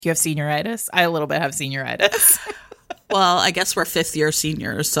Do you have senioritis? I a little bit have senioritis. Well, I guess we're 5th-year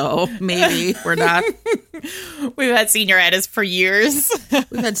seniors, so maybe we're not. We've had senioritis for years.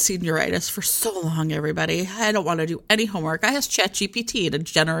 We've had senioritis for so long, everybody. I don't want to do any homework. I asked ChatGPT to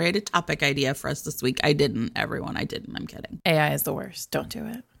generate a topic idea for us this week. I didn't, everyone. I didn't. I'm kidding. AI is the worst. Don't do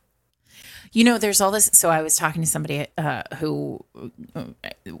it. You know, there's all this. So I was talking to somebody who,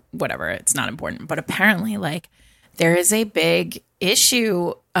 whatever, it's not important. But apparently, like, there is a big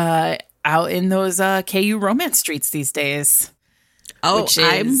issue out in those KU romance streets these days. Oh,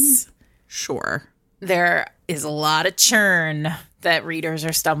 I'm sure. There is a lot of churn that readers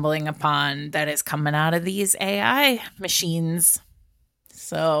are stumbling upon that is coming out of these AI machines.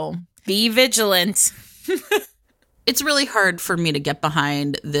 So be vigilant. It's really hard for me to get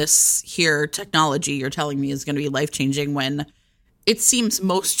behind this here technology you're telling me is going to be life-changing when it seems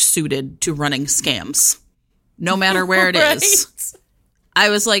most suited to running scams, no matter where it Right. is. I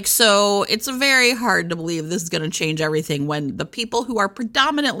was like, so it's very hard to believe this is going to change everything when the people who are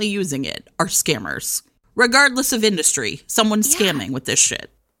predominantly using it are scammers. Regardless of industry, someone's scamming with this shit.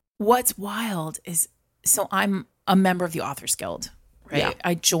 What's wild is, so I'm a member of the Authors Guild, right? Yeah.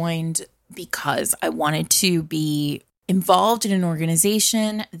 I joined because I wanted to be involved in an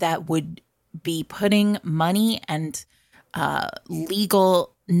organization that would be putting money and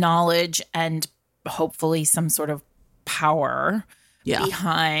legal knowledge and hopefully some sort of power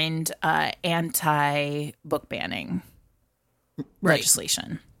behind anti-book banning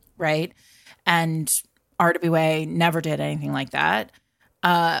legislation, right? And RWA never did anything like that,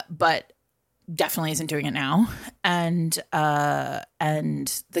 but definitely isn't doing it now. And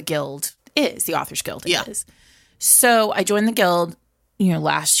the guild is, the Authors Guild is. So I joined the guild,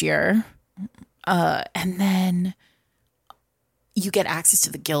 last year, and then you get access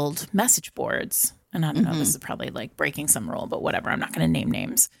to the guild message boards. And I don't know, this is probably like breaking some rule, but whatever. I'm not going to name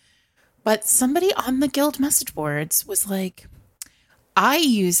names. But somebody on the guild message boards was like, I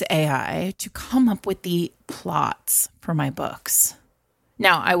use AI to come up with the plots for my books.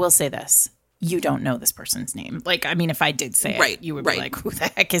 Now, I will say this. You don't know this person's name. Like, I mean, if I did say it, you would be like, who the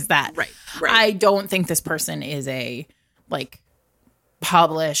heck is that? Right. I don't think this person is a, like,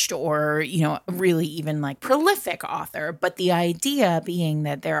 published or, really even, like, prolific author. But the idea being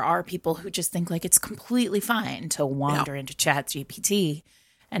that there are people who just think, like, it's completely fine to wander into ChatGPT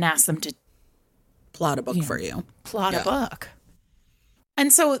and ask them to plot a book for you. Plot a book.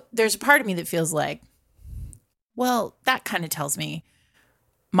 And so there's a part of me that feels like, well, that kind of tells me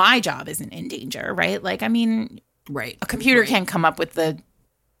my job isn't in danger, right? Like, I mean, a computer can't come up with the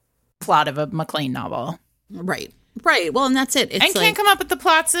plot of a MacLean novel. Right. Well, and that's it. It's and can't come up with the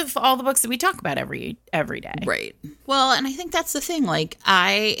plots of all the books that we talk about every day. Right. Well, and I think that's the thing. Like,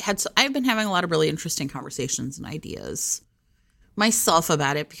 I've been having a lot of really interesting conversations and ideas myself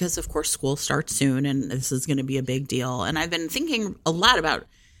about it because, of course, school starts soon and this is going to be a big deal. And I've been thinking a lot about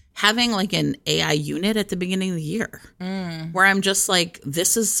having like an AI unit at the beginning of the year where I'm just like,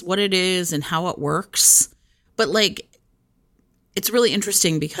 this is what it is and how it works. But like, it's really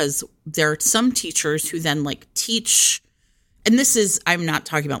interesting because there are some teachers who then like teach, and this is, I'm not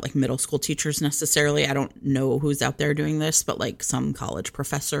talking about like middle school teachers necessarily. I don't know who's out there doing this, but like some college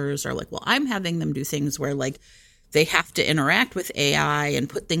professors are like, well, I'm having them do things where like they have to interact with AI and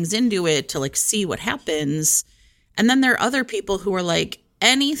put things into it to like see what happens. And then there are other people who are like,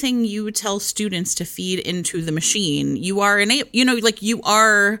 anything you tell students to feed into the machine, you are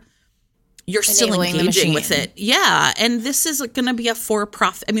you're still engaging with it. Yeah. And this is going to be a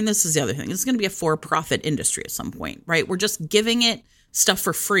for-profit. I mean, this is the other thing. This is going to be a for-profit industry at some point, right? We're just giving it stuff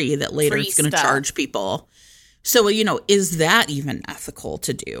for free that later it's going to charge people. So, is that even ethical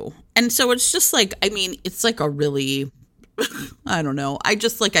to do? And so it's just like, I mean, it's like a really, I don't know.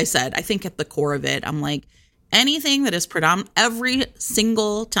 Like I said, I think at the core of it, I'm like, anything that is every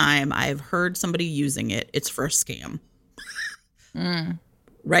single time I've heard somebody using it, it's for a scam.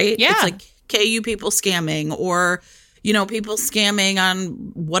 Right? Yeah. It's like KU people scamming or, people scamming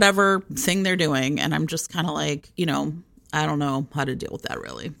on whatever thing they're doing. And I'm just kind of like, I don't know how to deal with that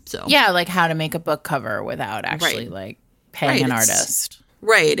really. So yeah, like how to make a book cover without actually like paying an artist.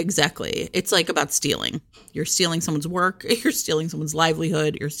 Right, exactly. It's like about stealing. You're stealing someone's work. You're stealing someone's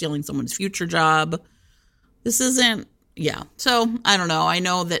livelihood. You're stealing someone's future job. This isn't, So I don't know. I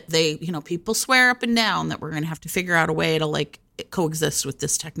know that they, people swear up and down that we're going to have to figure out a way to like coexist with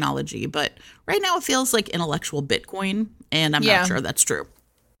this technology. But right now it feels like intellectual Bitcoin, and I'm not sure that's true.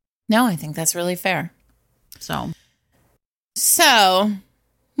 No, I think that's really fair. So,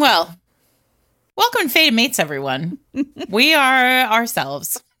 well, welcome to Fated Mates, everyone. We are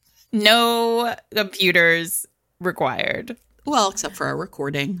ourselves. No computers required. Well, except for our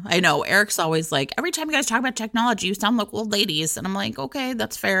recording. I know Eric's always like, every time you guys talk about technology, you sound like old ladies. And I'm like, okay,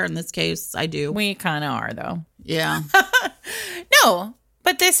 that's fair. In this case, I do. We kind of are, though. Yeah. No,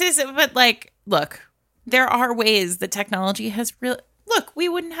 but look, there are ways that technology has look, we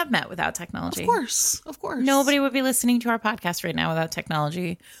wouldn't have met without technology. Of course. Nobody would be listening to our podcast right now without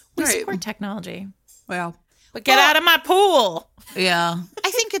technology. We Right. support technology. Well, But get out of my pool. yeah.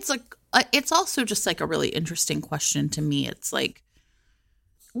 I think it's like, it's also just like a really interesting question to me. It's like,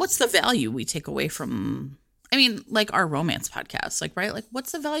 what's the value we take away from, I mean, like our romance podcast, like, right? Like,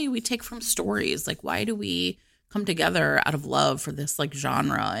 what's the value we take from stories? Like, why do we come together out of love for this like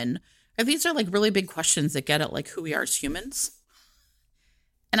genre? And these are like really big questions that get at like who we are as humans.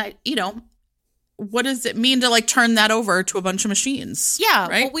 And what does it mean to like turn that over to a bunch of machines? Yeah.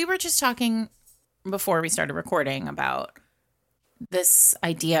 Right. Well, we were just talking before we started recording about this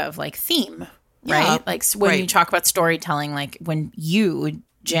idea of like theme, right? Yeah, Like when right. you talk about storytelling, like when you,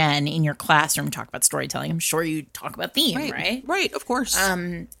 Jen, in your classroom talk about storytelling, I'm sure you talk about theme, right? Right. Of course.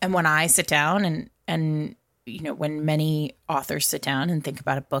 And when I sit down and when many authors sit down and think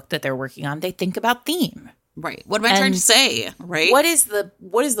about a book that they're working on, they think about theme. Right. What am I trying to say? Right. What is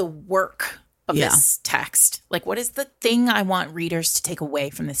the work of Yeah. this text? Like, what is the thing I want readers to take away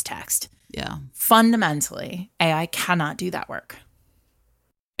from this text? Yeah. Fundamentally, AI cannot do that work.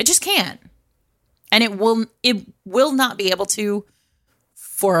 It just can't. And it will not be able to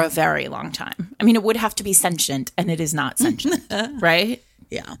for a very long time. I mean, it would have to be sentient, and it is not sentient, right?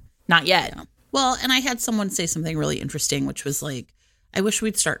 Yeah. Not yet. Yeah. Well, and I had someone say something really interesting, which was like, I wish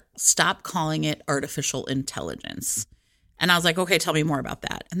we'd stop calling it artificial intelligence. And I was like, okay, tell me more about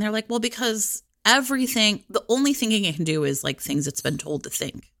that. And they're like, well, because the only thinking it can do is like things it's been told to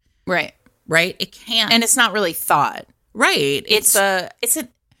think. Right. Right? It can't. And it's not really thought. Right. It's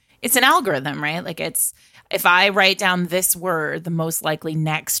an algorithm, right? Like if I write down this word, the most likely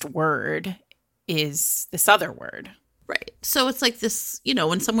next word is this other word. Right. So it's like this,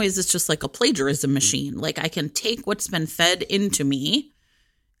 in some ways it's just like a plagiarism machine. Like I can take what's been fed into me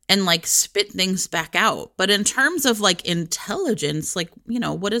and like spit things back out. But in terms of like intelligence, like,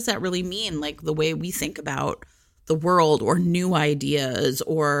 what does that really mean? Like the way we think about the world or new ideas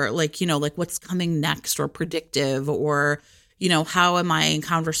or like, like what's coming next or predictive or, how am I in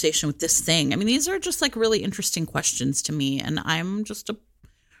conversation with this thing? I mean, these are just like really interesting questions to me. And I'm just a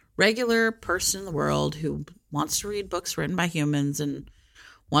regular person in the world who wants to read books written by humans and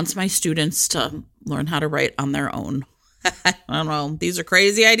wants my students to learn how to write on their own. I don't know. These are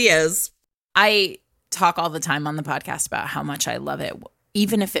crazy ideas. I talk all the time on the podcast about how much I love it,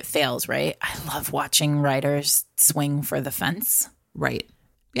 even if it fails, right? I love watching writers swing for the fence. Right.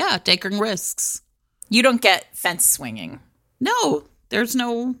 Yeah, taking risks. You don't get fence swinging. No, there's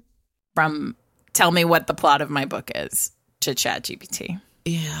no... From tell me what the plot of my book is to ChatGPT.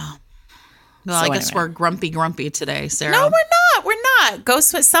 Yeah. Well, So I guess anyway. we're grumpy today, Sarah. No, we're not. We're not. Go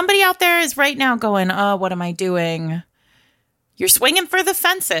somebody out there is right now going, oh, what am I doing? You're swinging for the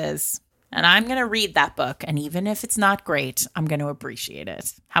fences. And I'm going to read that book. And even if it's not great, I'm going to appreciate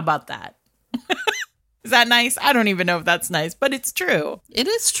it. How about that? Is that nice? I don't even know if that's nice, but it's true. It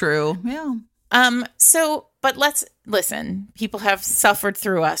is true. Yeah. But let's listen. People have suffered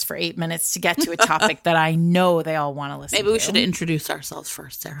through us for 8 minutes to get to a topic that I know they all want to listen to. Maybe we should introduce ourselves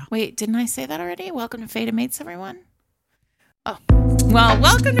first, Sarah. Wait, didn't I say that already? Welcome to Fated Mates, everyone. Oh, well,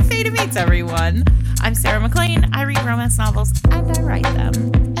 welcome to Fated Mates, everyone. I'm Sarah McLean. I read romance novels and I write them.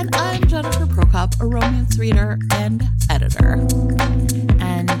 And I'm Jennifer Prokop, a romance reader and editor.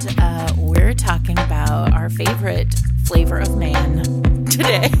 And we're talking about our favorite flavor of man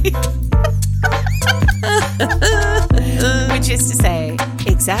today. Which is to say,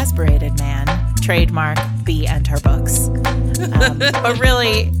 exasperated man, trademark B and her books. But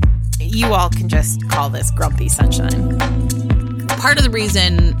really, you all can just call this grumpy sunshine. Part of the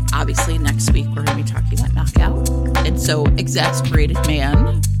reason, obviously, next week we're going to be talking about Knockout. And so Exasperated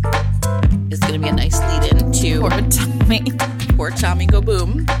Man is going to be a nice lead-in to Poor Tommy Go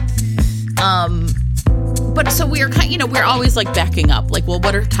Boom. But so we're we're always like backing up, like, well,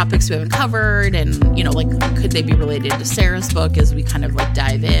 what are topics we haven't covered? And, like, could they be related to Sarah's book as we kind of like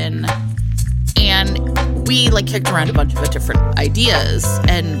dive in? And we like kicked around a bunch of different ideas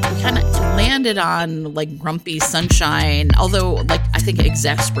and we kind of landed on like Grumpy Sunshine, although like I think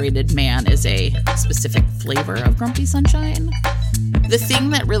Exasperated Man is a specific flavor of Grumpy Sunshine. The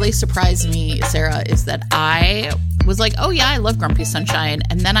thing that really surprised me, Sarah, is that I was like, oh yeah, I love Grumpy Sunshine.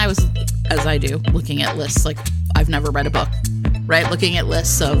 And then I was, as I do, looking at lists, like I've never read a book, right? Looking at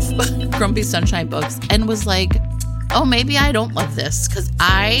lists of Grumpy Sunshine books and was like, oh, maybe I don't love this because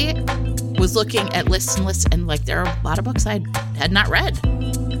I was looking at lists and lists, and like there are a lot of books I had not read.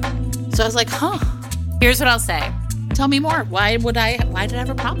 So I was like, huh. Here's what I'll say. Tell me more. Why did I have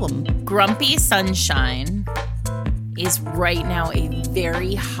a problem? Grumpy Sunshine is right now a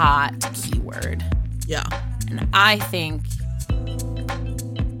very hot keyword. Yeah. And I think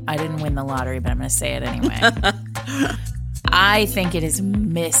I didn't win the lottery, but I'm going to say it anyway. I think it is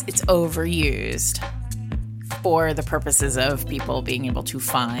it's overused for the purposes of people being able to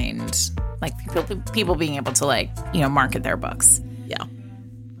find, like people being able to like, market their books. Yeah.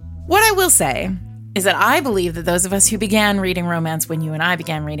 What I will say is that I believe that those of us who began reading romance when you and I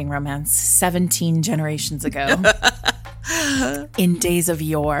began reading romance 17 generations ago, in days of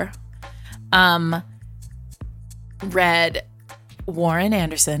yore, read Warren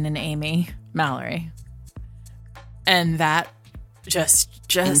Anderson and Amy Mallory. And that just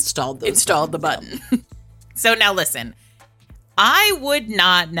installed the button. So now listen, I would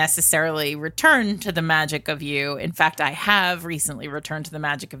not necessarily return to The Magic of You. In fact, I have recently returned to The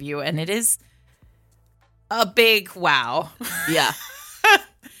Magic of You, and it is a big wow. Yeah.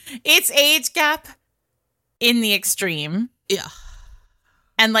 It's age gap in the extreme. Yeah.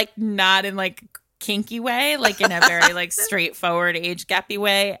 And like not in like kinky way, like in a very like straightforward age gappy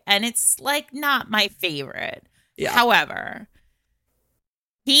way. And it's like not my favorite. Yeah. However,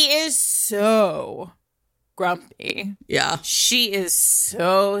 he is so grumpy. Yeah. She is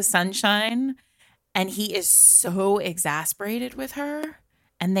so sunshine. And he is so exasperated with her.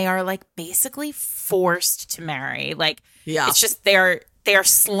 And they are like basically forced to marry. Like, yeah. It's just they are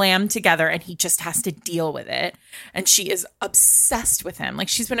slammed together and he just has to deal with it. And she is obsessed with him. Like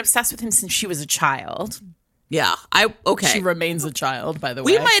she's been obsessed with him since she was a child. Yeah. Okay. She remains a child, by the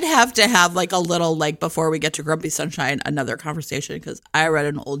way. We might have to have like a little, like before we get to Grumpy Sunshine, another conversation, because I read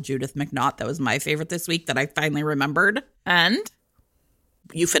an old Judith McNaught that was my favorite this week that I finally remembered. And?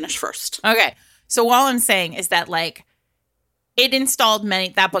 You finish first. Okay. So all I'm saying is that like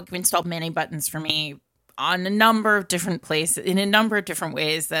that book installed many buttons for me on a number of different places, in a number of different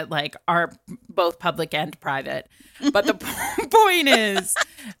ways that like are both public and private. But the point is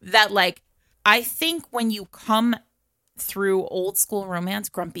that like, I think when you come through old school romance,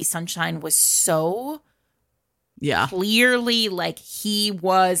 Grumpy Sunshine was so clearly like he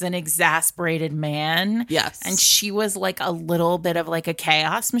was an exasperated man. Yes. And she was like a little bit of like a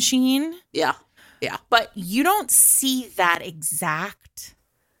chaos machine. Yeah. Yeah. But you don't see that exact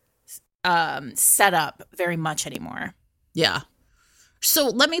setup very much anymore. Yeah. So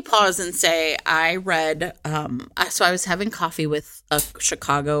let me pause and say I read, so I was having coffee with a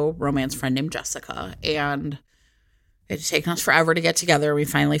Chicago romance friend named Jessica, and it had taken us forever to get together. We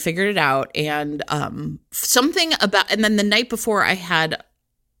finally figured it out. And and then the night before I had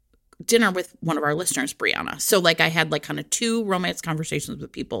dinner with one of our listeners, Brianna. So like I had like kind of two romance conversations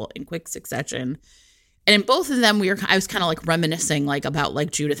with people in quick succession. And in both of them, I was kind of like reminiscing like about like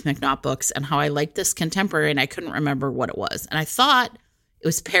Judith McNaught books and how I liked this contemporary, and I couldn't remember what it was. And I thought it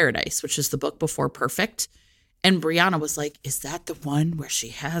was Paradise, which is the book before Perfect. And Brianna was like, is that the one where she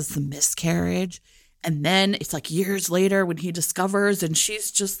has the miscarriage? And then it's like years later when he discovers, and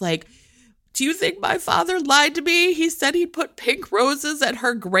she's just like, do you think my father lied to me? He said he'd put pink roses at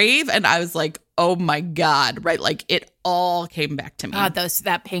her grave. And I was like, oh my God, right? Like it all came back to me.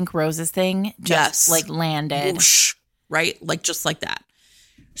 That pink roses thing just like landed. Whoosh, right? Like just like that.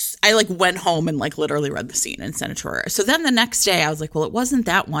 I like went home and like literally read the scene and sent it to her. So then the next day I was like, well, it wasn't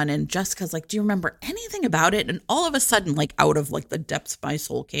that one. And Jessica's like, do you remember anything about it? And all of a sudden, like out of like the depths of my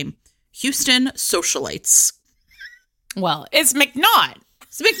soul came Houston Socialites. Well, it's McNaught.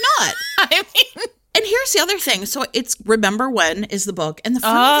 It's McNaught. I mean, and here's the other thing. So it's Remember When is the book. And the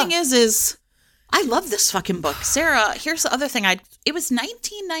funny thing is I love this fucking book. Sarah, here's the other thing. It was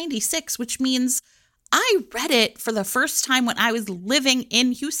 1996, which means I read it for the first time when I was living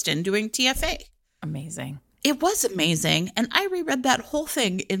in Houston doing TFA. Amazing. It was amazing. And I reread that whole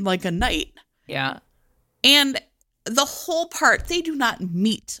thing in like a night. Yeah. And the whole part, they do not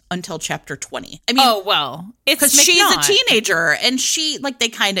meet until chapter 20. I mean, oh, well, it's because she's a teenager and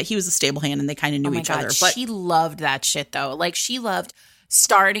he was a stable hand and they kind of knew each other. But she loved that shit though. Like she loved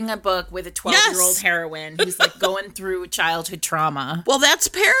starting a book with a 12-year-old heroine who's like going through childhood trauma. Well, that's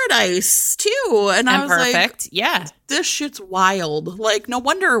Paradise too. And I was Perfect. Like, yeah, this shit's wild. Like, no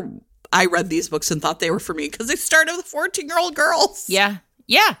wonder I read these books and thought they were for me because they started with 14-year-old girls. Yeah.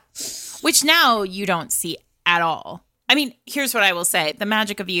 Yeah. Which now you don't see at all. I mean, here's what I will say. The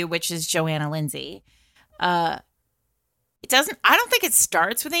Magic of You, which is Joanna Lindsay, I don't think it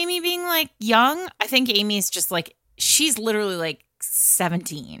starts with Amy being like young. I think Amy's just like, she's literally like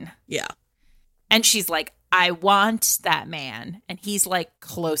 17. Yeah. And she's like I want that man. And he's like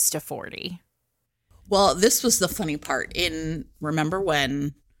close to 40. Well, this was the funny part. Remember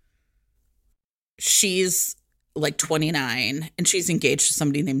when she's like 29 and she's engaged to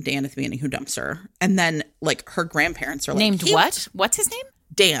somebody named Dan at the beginning who dumps her. And then like her grandparents are like, named what? What's his name?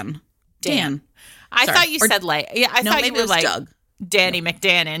 Dan. I thought you said like, yeah, I thought you were like Doug. Danny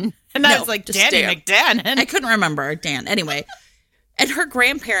McDannon. And I was like, Danny McDannon. I couldn't remember Dan. Anyway. And her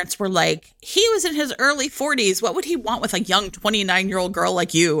grandparents were like, he was in his early 40s. What would he want with a young 29-year-old girl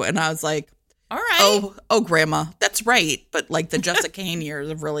like you? And I was like, all right. Oh, grandma, that's right. But like the Jessica Kane years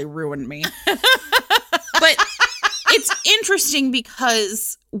have really ruined me. But it's interesting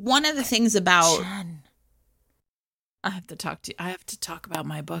because one of the things about Jen, I have to talk about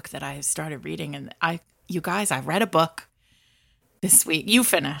my book that I started reading, and you guys, I read a book this week. You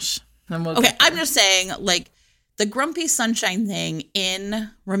finish. And we'll okay, I'm just saying, like, the grumpy sunshine thing in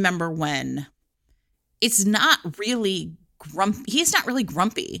Remember When, it's not really grumpy. He's not really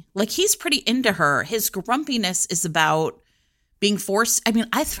grumpy. Like, he's pretty into her. His grumpiness is about being forced. I mean,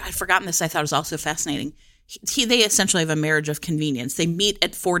 I'd forgotten this. I thought it was also fascinating. They essentially have a marriage of convenience. They meet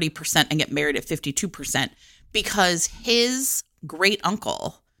at 40% and get married at 52% because his great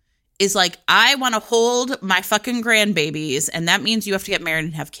uncle is like, I want to hold my fucking grandbabies, and that means you have to get married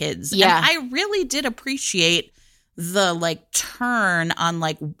and have kids. Yeah. And I really did appreciate the like turn on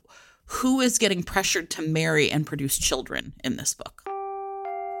like who is getting pressured to marry and produce children in this book.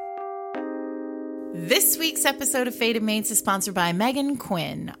 This week's episode of Fated Mates is sponsored by Megan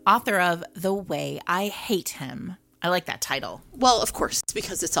Quinn, author of The Way I Hate Him. I like that title. Well, of course, it's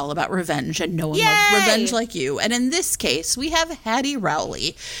because it's all about revenge, and no one Yay! loves revenge like you. And in this case, we have Hattie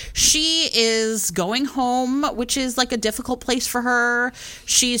Rowley. She is going home, which is like a difficult place for her.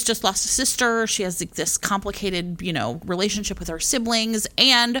 She's just lost a sister. She has like this complicated, relationship with her siblings.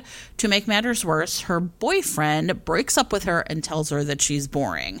 And to make matters worse, her boyfriend breaks up with her and tells her that she's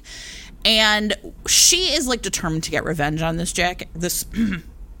boring. And she is like determined to get revenge on this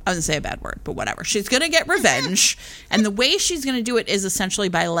I was going to say a bad word, but whatever. She's going to get revenge. And the way she's going to do it is essentially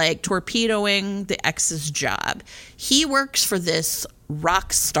by like torpedoing the ex's job. He works for this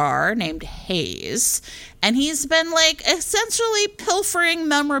rock star named Hayes. And he's been like essentially pilfering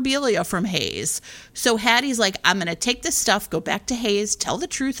memorabilia from Hayes. So Hattie's like, I'm going to take this stuff, go back to Hayes, tell the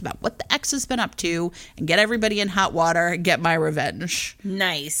truth about what the ex has been up to, and get everybody in hot water and get my revenge.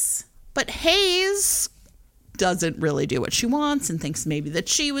 Nice. But Hayes doesn't really do what she wants and thinks maybe that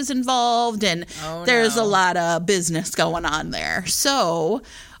she was involved, and there's a lot of business going on there. So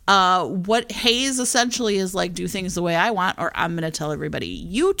what Hayes essentially is like, do things the way I want, or I'm going to tell everybody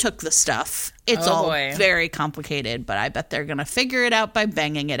you took the stuff. It's very complicated, but I bet they're going to figure it out by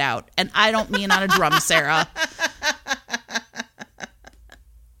banging it out. And I don't mean on a drum, Sarah.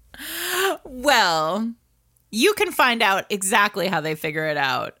 Well, you can find out exactly how they figure it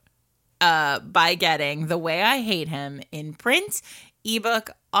out by getting The Way I Hate Him in print, ebook,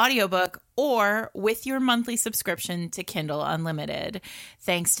 audiobook, or with your monthly subscription to Kindle Unlimited.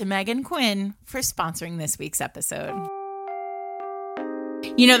 Thanks to Megan Quinn for sponsoring this week's episode.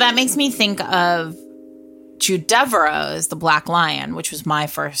 That makes me think of Jude Devereaux's The Black Lion, which was my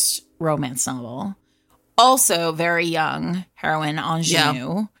first romance novel. Also very young, heroine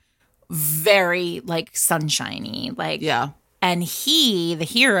ingenue, very like sunshiny, like And he, the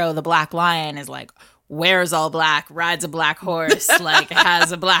hero, the Black Lion, is like, wears all black, rides a black horse, like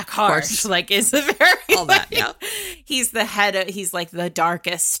has a black heart, like is a very all that. Yeah, he's the head. He's like the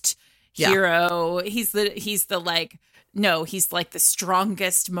darkest hero. He's like the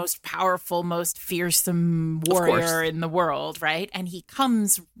strongest, most powerful, most fearsome warrior in the world, right? And he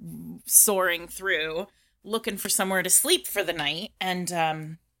comes soaring through, looking for somewhere to sleep for the night,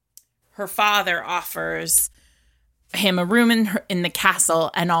 and her father offers him a room in the castle,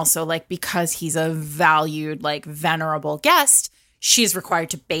 and also like because he's a valued like venerable guest, she's required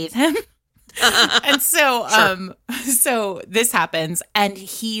to bathe him. And so so this happens, and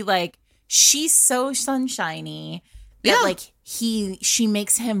he like she's so sunshiny that like she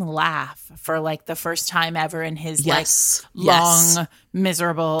makes him laugh for like the first time ever in his like long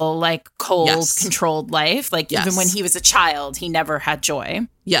miserable like cold controlled life, like even when he was a child he never had joy.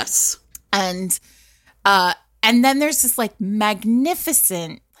 And then there's this like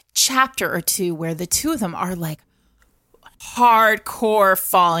magnificent chapter or two where the two of them are like hardcore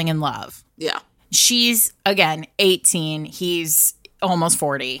falling in love. Yeah. She's, again, 18. He's almost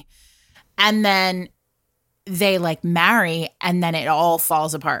 40. And then they like marry, and then it all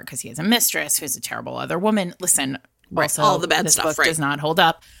falls apart because he has a mistress who's a terrible other woman. Listen, also, all the bad this stuff, book does not hold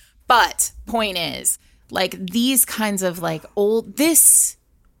up. But point is, like these kinds of like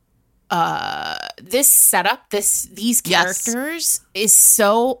this setup, these characters is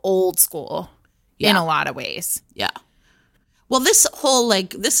so old school in a lot of ways. Yeah. Well, this whole,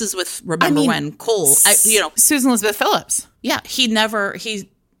 like, this is with, remember when Cole, Susan Elizabeth Phillips. Yeah, he's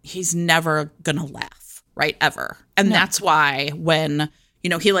never gonna laugh, right? Ever. And that's why when,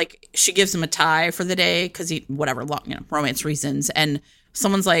 she gives him a tie for the day because romance reasons. And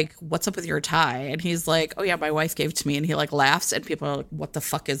someone's like, what's up with your tie? And he's like, oh yeah, my wife gave it to me. And he like laughs and people are like, what the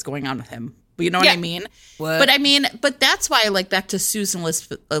fuck is going on with him? You know what I mean? What? But that's why, like, back to Susan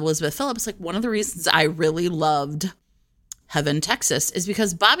Elizabeth Phillips, like, one of the reasons I really loved Heaven, Texas is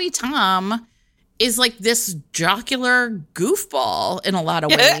because Bobby Tom is like this jocular goofball in a lot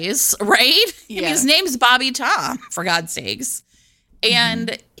of ways, right? Yeah. I mean, his name's Bobby Tom, for God's sakes.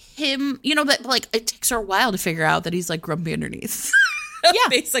 And him, that like it takes her a while to figure out that he's like grumpy underneath. Yeah.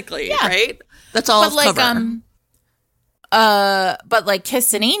 Basically, right? That's all it's cover. But like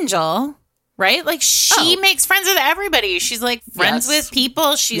Kiss an Angel, right? Like she makes friends with everybody. She's like friends with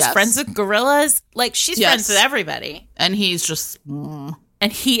people. She's friends with gorillas. Like she's friends with everybody. And he's just...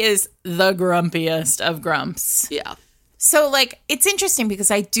 And he is the grumpiest of grumps. Yeah. So like, it's interesting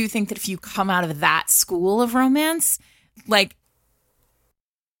because I do think that if you come out of that school of romance, like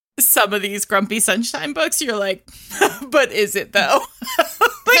some of these Grumpy Sunshine books, you're like, but is it though?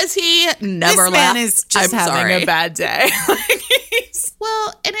 Because he never this laughed. Man is just having a bad day.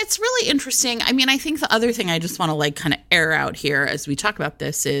 Well, and it's really interesting. I mean, I think the other thing I just want to like kind of air out here as we talk about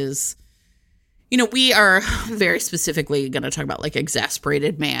this is, we are very specifically going to talk about like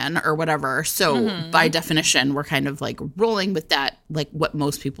exasperated man or whatever. So by definition, we're kind of like rolling with that, like what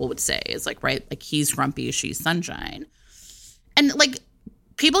most people would say is like, right, like he's grumpy, she's sunshine. And like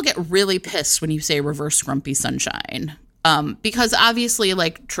people get really pissed when you say reverse grumpy sunshine. Because obviously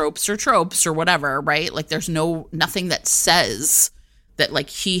like tropes or whatever, right? Like there's nothing that says that like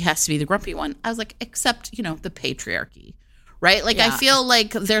he has to be the grumpy one. I was like, except, the patriarchy. Right? Like, I feel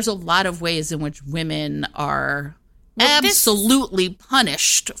like there's a lot of ways in which women are absolutely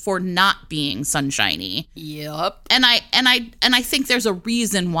punished for not being sunshiny. Yep. And I think there's a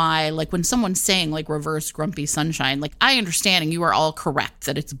reason why, like, when someone's saying, like, reverse grumpy sunshine, like, I understand and you are all correct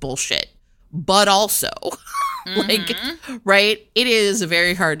that it's bullshit. But also, like, right? It is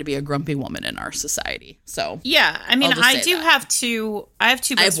very hard to be a grumpy woman in our society. So, yeah. I mean, I have two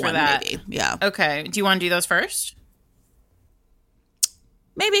books for that. Maybe. Yeah. Okay. Do you want to do those first?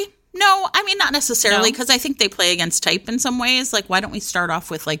 Maybe. No, I mean, not necessarily, because I think they play against type in some ways. Like, why don't we start off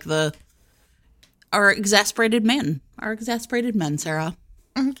with, like, our exasperated men, Sarah?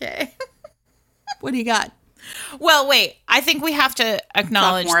 Okay. What do you got? Well, wait. I think we have to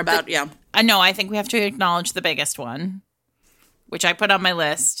acknowledge... Talk more about, I think we have to acknowledge the biggest one, which I put on my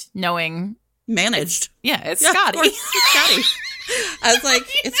list, knowing... Managed. It's Scotty. It's Scotty. I was like,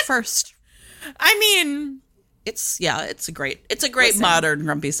 it's first. I mean... It's a great modern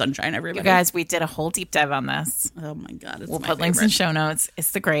Grumpy Sunshine, everybody. You guys, we did a whole deep dive on this. Oh my God. We'll put links in show notes. It's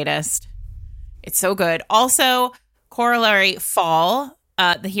the greatest. It's so good. Also, corollary Fall.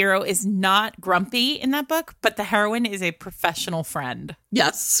 The hero is not grumpy in that book, but the heroine is a professional friend.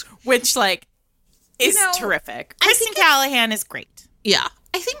 Yes. Which, like, is terrific. Kristen Callahan is great. Yeah.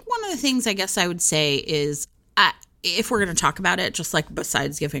 I think one of the things I guess I would say is, if we're going to talk about it, just like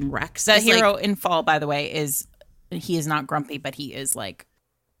besides giving Rex. The hero in Fall, by the way, he is not grumpy, but he is like,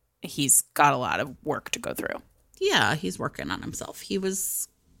 he's got a lot of work to go through. Yeah, he's working on himself. He's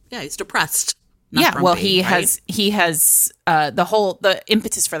depressed. Grumpy, well, he has the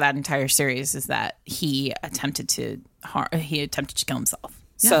impetus for that entire series is that he attempted to kill himself.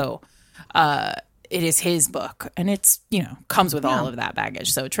 Yeah. So, it is his book, and it's, comes with all of that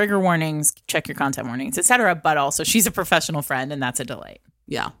baggage. So trigger warnings, check your content warnings, etc. But also she's a professional friend, and that's a delight.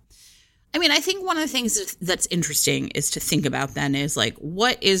 Yeah. I mean, I think one of the things that's interesting is to think about then is like,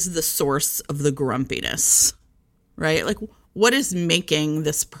 what is the source of the grumpiness, right? Like, what is making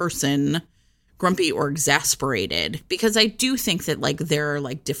this person grumpy or exasperated? Because I do think that like there are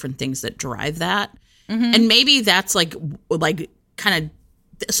like different things that drive that. And maybe that's like kind of,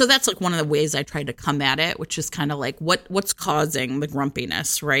 so that's like one of the ways I tried to come at it, which is kind of like what's causing the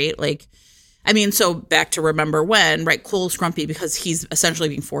grumpiness, right? Like, I mean, so back to Remember When, right? Cole's grumpy because he's essentially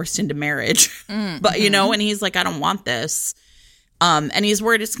being forced into marriage, but and he's like, I don't want this. And he's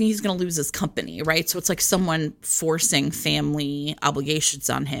worried he's going to lose his company, right? So it's like someone forcing family obligations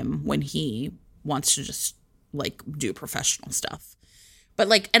on him when he wants to just like do professional stuff. But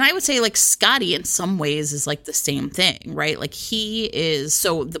like, and I would say like Scotty in some ways is like the same thing, right? Like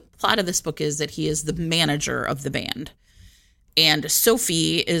so the plot of this book is that he is the manager of the band. And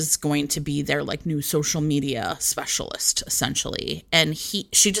Sophie is going to be their like new social media specialist, essentially. And she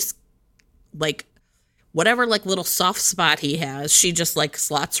just like whatever like little soft spot he has, she just like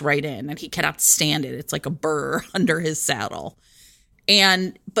slots right in, and he cannot stand it. It's like a burr under his saddle.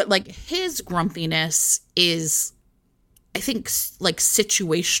 But like his grumpiness is, I think, like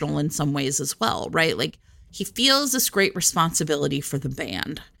situational in some ways as well, right? Like he feels this great responsibility for the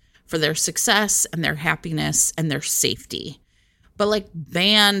band, for their success and their happiness and their safety. But like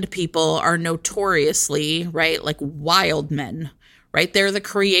band people are notoriously, right, like wild men, right? They're the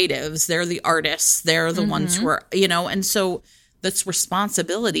creatives, they're the artists, they're the ones who are, you know, and so this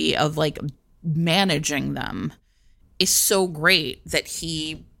responsibility of like managing them is so great that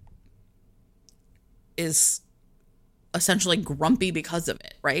he is essentially grumpy because of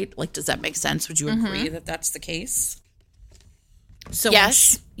it, right? Like, does that make sense? Would you agree that that's the case? So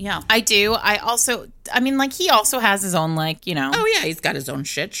yes, yeah, I do. I mean, like, he also has his own, like, you know. Oh yeah, he's got his own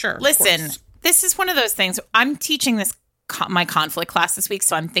shit. Sure. Listen, this is one of those things. I'm teaching my conflict class this week,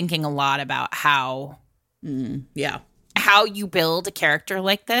 so I'm thinking a lot about how you build a character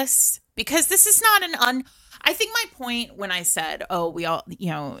like this, because this is not I think my point when I said, oh, we all, you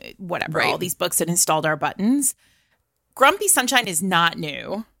know, whatever, Right. all these books that installed our buttons, Grumpy Sunshine is not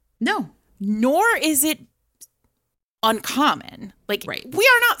new. No. Nor is it uncommon. Like, Right. we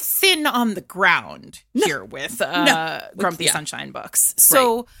are not thin on the ground here with Grumpy Sunshine books.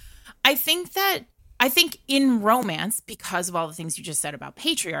 So I think in romance, because of all the things you just said about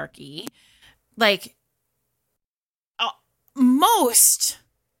patriarchy, like I would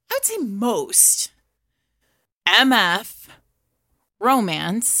say most MF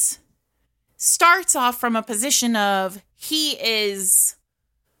romance starts off from a position of he is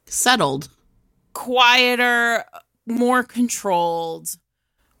Settled. quieter, more controlled,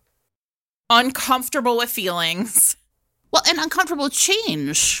 uncomfortable with feelings. Well, and uncomfortable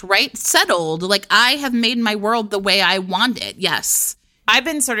change, right? Settled. Like, I have made my world the way I want it. Yes. I've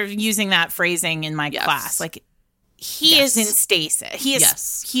been sort of using that phrasing in my class. Like, he is in stasis.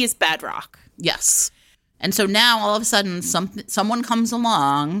 He is bedrock. Yes. And so now all of a sudden someone comes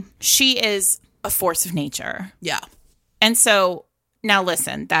along. She is a force of nature. Yeah. And so now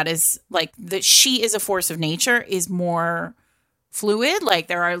listen, that is like she is a force of nature is more fluid. Like,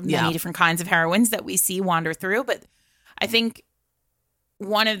 there are many different kinds of heroines that we see wander through. But I think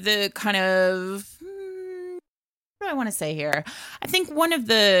one of the kind of, what do I want to say here? I think one of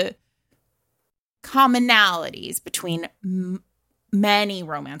the commonalities between many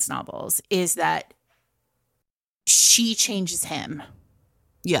romance novels is that she changes him.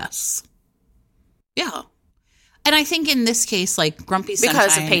 Yes. Yeah. And I think in this case, like, Grumpy Sunshine,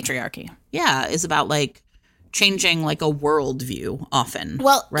 because of patriarchy. Yeah, is about like changing like a worldview often.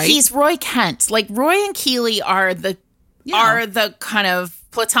 Well, right? He's Roy Kent. Like, Roy and Keeley are the kind of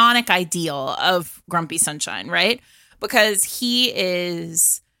platonic ideal of Grumpy Sunshine, right? Because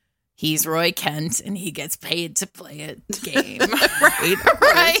he's Roy Kent and he gets paid to play a game.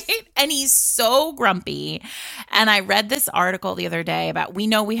 Right? And he's so grumpy. And I read this article the other day about, we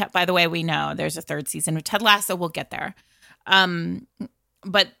know there's a third season of Ted Lasso. We'll get there.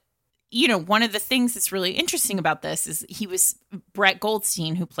 But, you know, one of the things that's really interesting about this is Brett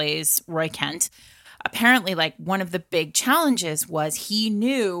Goldstein, who plays Roy Kent. Apparently, like, one of the big challenges was he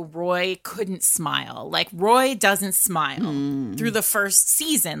knew Roy couldn't smile. Like, Roy doesn't smile through the first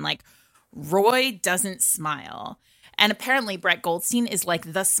season. Like, Roy doesn't smile. And apparently Brett Goldstein is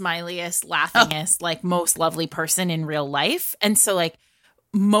like the smiliest, laughingest, like most lovely person in real life. And so, like,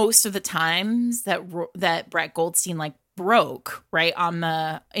 most of the times that Brett Goldstein like broke, right, on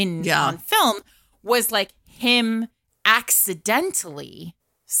film was like him accidentally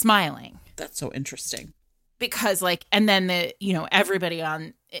smiling. That's so interesting. Because, like, and then everybody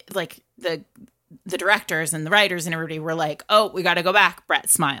on, like, the directors and the writers and everybody were like, oh, we got to go back. Brett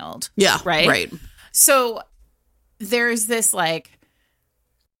smiled. Yeah. Right. So there's this like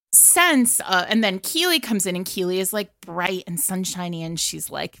sense, and then Keeley comes in, and Keeley is like bright and sunshiny, and she's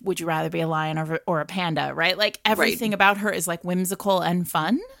like, would you rather be a lion or a panda? Right. Like, everything about her is like whimsical and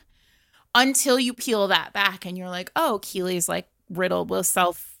fun until you peel that back and you're like, oh, Keeley's like riddled with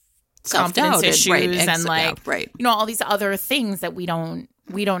self-confidence issues and like, you know, all these other things that we don't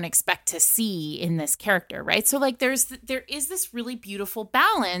expect to see in this character, right? So like there is this really beautiful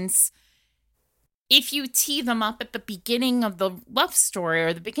balance if you tee them up at the beginning of the love story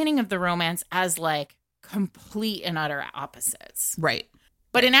or the beginning of the romance as like complete and utter opposites. Right.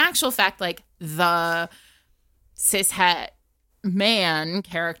 But in actual fact, like the cishet man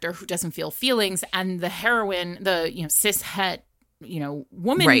character who doesn't feel feelings and the heroine, the, you know, cishet, you know,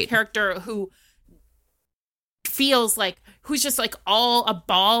 woman character who feels like, who's just like all a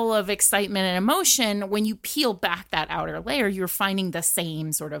ball of excitement and emotion, when you peel back that outer layer, you're finding the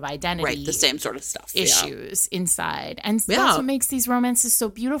same sort of identity. Right, the same sort of stuff. Issues inside. And that's what makes these romances so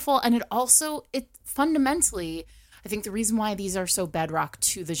beautiful. And it fundamentally, I think the reason why these are so bedrock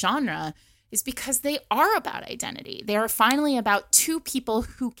to the genre is because they are about identity. They are finally about two people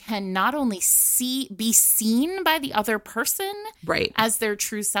who can not only be seen by the other person as their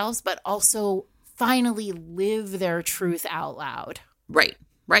true selves, but also finally live their truth out loud. Right.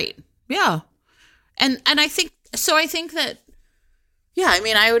 Yeah. And I think that, yeah, I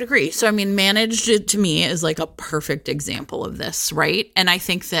mean, I would agree. So, I mean, Managed to me is like a perfect example of this, right? And I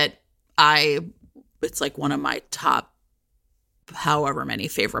think that it's like one of my top however many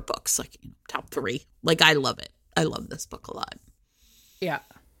favorite books, like top 3. Like, I love it. I love this book a lot. Yeah.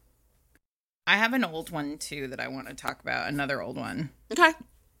 I have an old one too that I want to talk about. Another old one. Okay.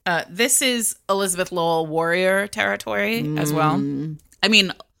 This is Elizabeth Lowell warrior territory as well. I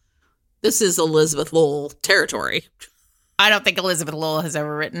mean, this is Elizabeth Lowell territory. I don't think Elizabeth Lowell has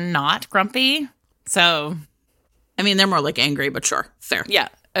ever written not grumpy. So, I mean, they're more like angry, but sure. Fair. Yeah.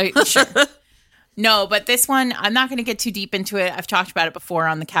 Sure. No, but this one, I'm not going to get too deep into it. I've talked about it before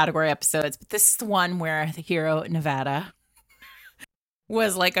on the category episodes, but this is the one where the hero, Nevada,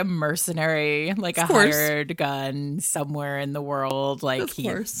 was like a mercenary, like a hired gun somewhere in the world. Like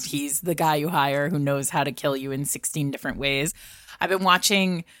he's the guy you hire who knows how to kill you in 16 different ways. I've been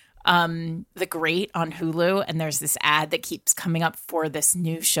watching The Great on Hulu, and there's this ad that keeps coming up for this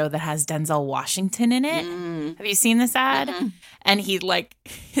new show that has Denzel Washington in it. Have you seen this ad? Mm-hmm. And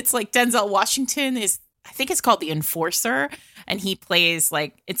it's like Denzel Washington is, I think it's called The Enforcer, and he plays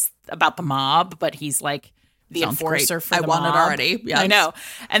like, it's about the mob, but he's like the enforcer for the mob. I want it already. Yes. I know.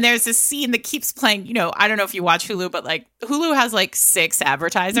 And there's this scene that keeps playing, I don't know if you watch Hulu, but like Hulu has like 6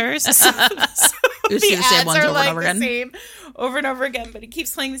 advertisers. So the ads are like the same over and over again, but he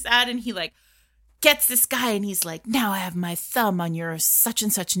keeps playing this ad, and he like gets this guy, and he's like, now I have my thumb on your such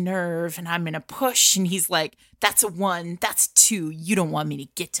and such nerve, and I'm gonna push, and he's like, that's a 1, that's 2, you don't want me to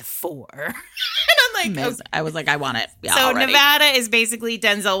get to 4. And I'm like, okay. I was like, I want it. Yeah, so already. Nevada is basically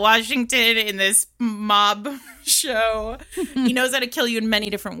Denzel Washington in this mob show. He knows how to kill you in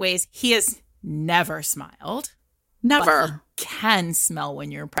many different ways. He has never smiled. Never. But he can smell when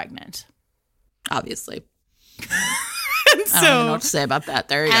you're pregnant. Obviously. So, I don't even know what to say about that.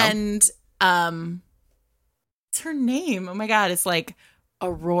 There you go. And what's her name? Oh my God, it's like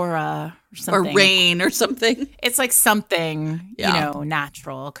Aurora or something. Or Rain or something. It's like something,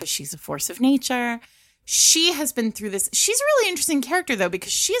 natural, because she's a force of nature. She has been through this. She's a really interesting character, though,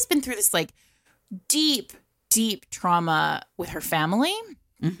 because she has been through this like deep, deep trauma with her family.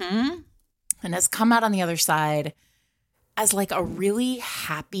 Mm-hmm. And has come out on the other side as like a really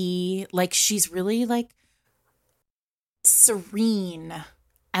happy, like she's really like serene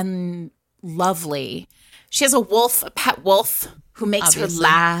and lovely. She has a pet wolf who makes her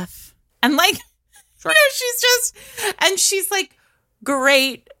laugh. And like, she's like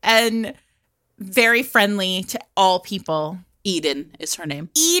great and very friendly to all people. Eden is her name.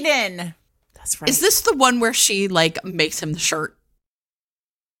 Eden. That's right. Is this the one where she like makes him the shirt?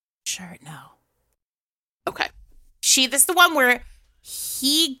 Shirt, no. Okay. This is the one where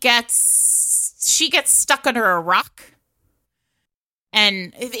she gets stuck under a rock.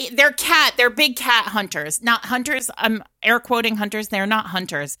 And they're big cat hunters. Not hunters, I'm air quoting hunters. They're not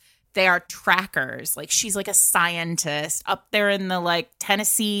hunters. They are trackers. Like, she's like a scientist up there in the like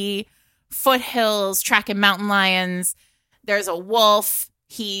Tennessee foothills tracking mountain lions. There's a wolf.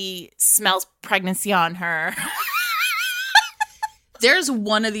 He smells pregnancy on her. There's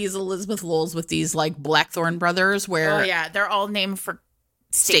one of these Elizabeth Lowells with these like Blackthorn brothers where... Oh, yeah. They're all named for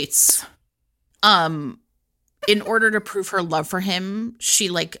states. In order to prove her love for him, she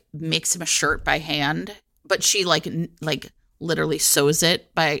like makes him a shirt by hand, but she like literally sews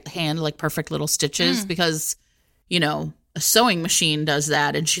it by hand, like perfect little stitches because, a sewing machine does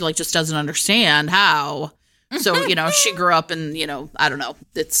that. And she like just doesn't understand how. So, she grew up and, I don't know.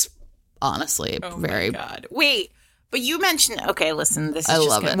 It's honestly very... Oh, my God. Wait. But you mentioned, okay, listen, this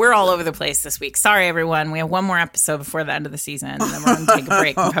is we're all over the place this week. Sorry, everyone. We have one more episode before the end of the season, and then we're going to take a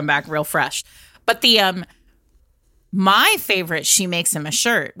break and come back real fresh. But my favorite, she makes him a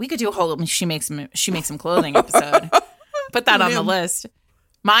shirt. We could do a whole she makes him clothing episode. Put that on the list.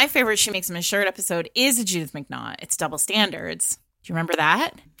 My favorite, she makes him a shirt episode is a Judith McNaught. It's Double Standards. Do you remember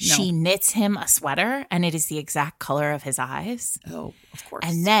that? No. She knits him a sweater, and it is the exact color of his eyes. Oh, of course.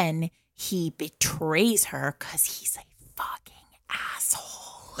 And then he betrays her because he's a fucking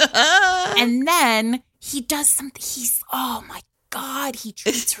asshole. And then he does something. Oh my God, he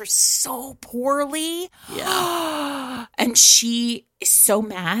treats her so poorly. Yeah. And she is so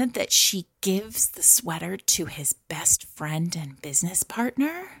mad that she gives the sweater to his best friend and business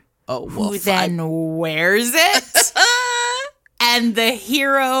partner, who then wears it. And the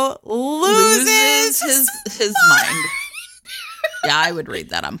hero loses his mind. Yeah, I would read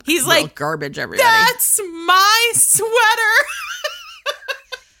that. He's like, garbage, everybody. That's my sweater.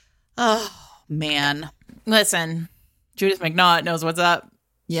 Oh, man. Listen, Judith McNaught knows what's up.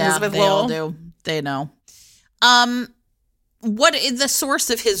 Yeah, Elizabeth they Lowell. all do. They know. What is the source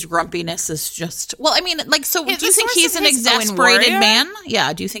of his grumpiness is just, well, I mean, like, so do you think he's an exasperated man?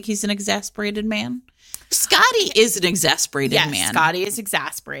 Yeah, do you think he's an exasperated man? Scotty is an exasperated man. Yes, Scotty is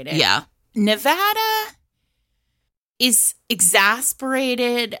exasperated. Yeah. Nevada is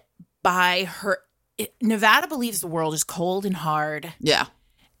exasperated by her. Nevada believes the world is cold and hard. Yeah.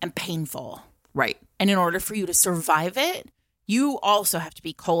 And painful. Right. And in order for you to survive it, you also have to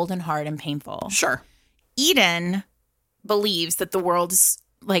be cold and hard and painful. Sure. Eden believes that the world is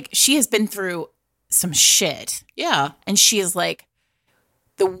like, she has been through some shit. Yeah. And she is like,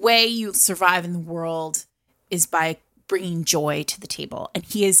 the way you survive in the world is by bringing joy to the table. And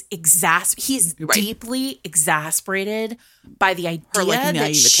he is deeply exasperated by the idea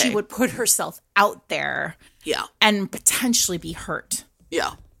that she would put herself out there. Yeah. And potentially be hurt.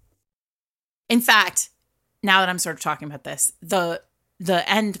 Yeah. In fact, now that I'm sort of talking about this, the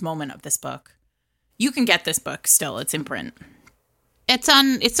end moment of this book, you can get this book still. It's in print. It's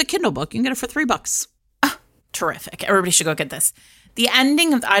a Kindle book. You can get it for $3. Terrific. Everybody should go get this. The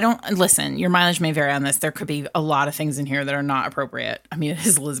ending of, listen, your mileage may vary on this. There could be a lot of things in here that are not appropriate. I mean, it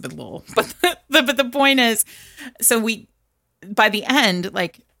is Elizabeth Lowell. But the point is, so by the end,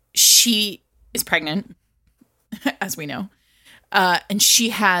 like, she is pregnant, as we know. And she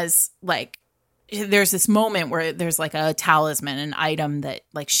has, like, there's this moment where there's like a talisman, an item that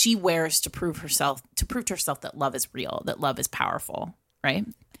like she wears to prove to herself that love is real, that love is powerful, right?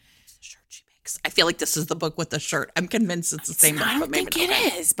 It's the shirt she makes. I feel like this is the book with the shirt. I'm convinced it's the same book. I don't think it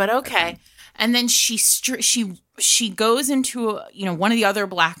is, but okay. And then she goes into one of the other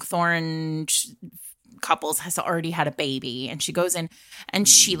Blackthorn couples has already had a baby, and she goes in and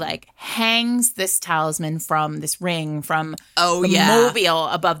she like hangs this talisman from this ring from the mobile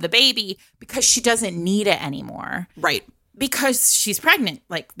above the baby because she doesn't need it anymore. Right. Because she's pregnant.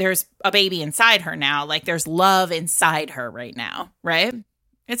 Like, there's a baby inside her now. Like, there's love inside her right now. Right?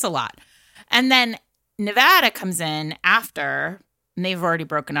 It's a lot. And then Nevada comes in after, and they've already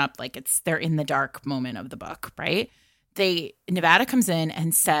broken up. Like, they're in the dark moment of the book, right? Nevada comes in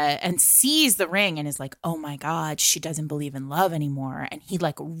and sees the ring and is like, oh my God, she doesn't believe in love anymore. And he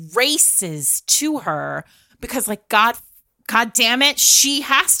like races to her because like, God damn it, she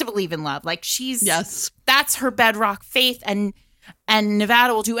has to believe in love. Like, that's her bedrock faith. And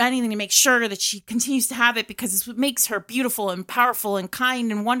Nevada will do anything to make sure that she continues to have it because it's what makes her beautiful and powerful and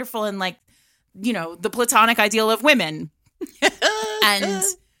kind and wonderful and like, the platonic ideal of women. And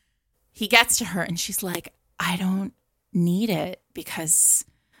he gets to her and she's like, I don't need it because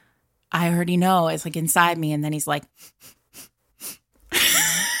I already know it's like inside me. And then he's like,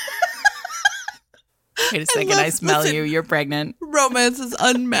 wait a second, I smell you. You're pregnant. Romance is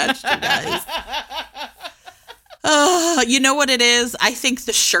unmatched, you guys. You know what it is? I think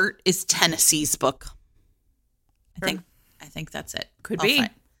the shirt is Tennessee's book. I think that's it. Could be.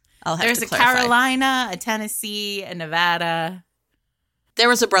 I'll have There's to a clarify. Carolina, a Tennessee, a Nevada. There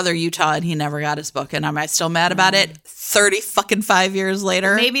was a brother Utah and he never got his book, and am I still mad about it 5 years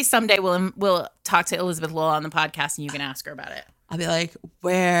later? Maybe someday we'll talk to Elizabeth Lowell on the podcast and you can ask her about it. I'll be like,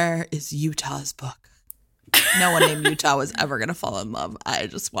 where is Utah's book? No one named Utah was ever going to fall in love. I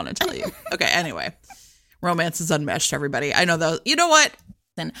just want to tell you. Okay, anyway. Romance is unmatched, everybody. I know those. You know what?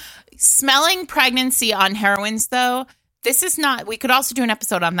 And smelling pregnancy on heroines, though, this is not, we could also do an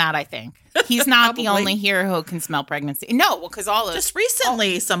episode on that, I think. He's not the only hero who can smell pregnancy. No, well, because all of just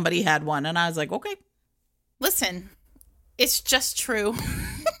recently somebody had one, and I was like, okay. Listen, it's just true.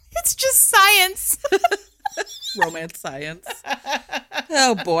 It's just science. Romance science.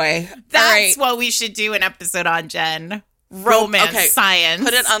 Oh, boy. That's what we should do an episode on, Jen. Romance science.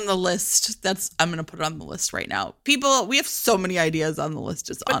 Put it on the list. I'm going to put it on the list right now. People, we have so many ideas on the list.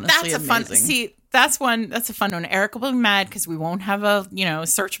 It's honestly amazing. That's a fun one. Eric will be mad because we won't have a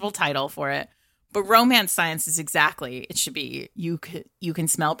searchable title for it. But romance science is exactly, it should be, you can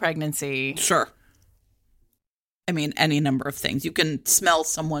smell pregnancy. Sure. I mean, any number of things. You can smell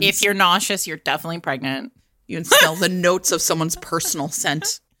someone's. If you're nauseous, you're definitely pregnant. You can smell the notes of someone's personal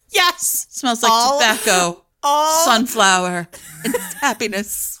scent. Yes. Smells like tobacco, sunflower, and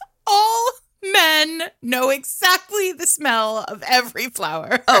happiness. All Men know exactly the smell of every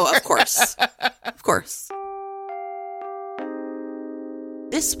flower. Oh, of course. Of course.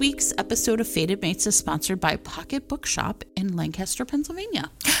 This week's episode of Fated Mates is sponsored by Pocket Bookshop in Lancaster, Pennsylvania.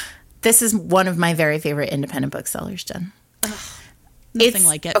 This is one of my very favorite independent booksellers, Jen. Nothing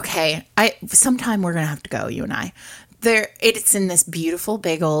like it. Okay. Sometime we're going to have to go, you and I. It's in this beautiful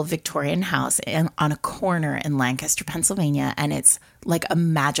big old Victorian house on a corner in Lancaster, Pennsylvania, and it's like a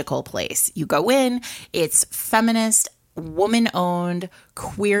magical place. You go in, it's feminist, woman-owned,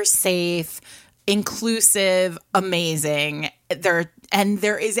 queer-safe, inclusive, amazing. There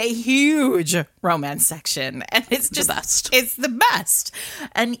is a huge romance section, and it's just the best. It's the best,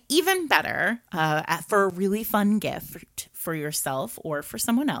 and even better for a really fun gift for yourself or for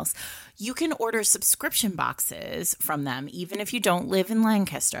someone else. You can order subscription boxes from them, even if you don't live in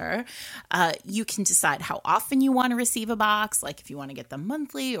Lancaster. You can decide how often you want to receive a box, like if you want to get them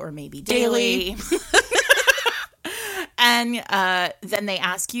monthly or maybe daily. And then they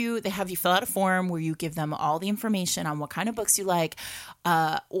have you fill out a form where you give them all the information on what kind of books you like,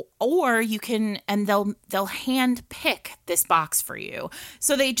 or you can, and they'll hand pick this box for you.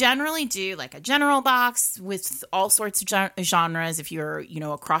 So they generally do like a general box with all sorts of genres. If you're,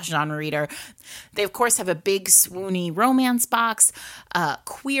 a cross genre reader, they of course have a big swoony romance box,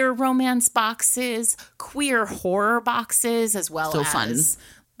 queer romance boxes, queer horror boxes, as well as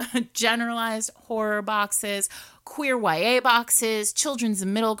generalized horror boxes, queer YA boxes, children's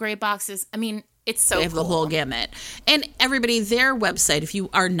and middle grade boxes. I mean, it's so They have the whole gamut. And everybody, their website, if you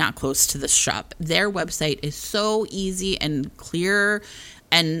are not close to this shop, their website is so easy and clear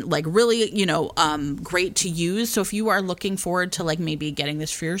and like really, great to use. So if you are looking forward to like maybe getting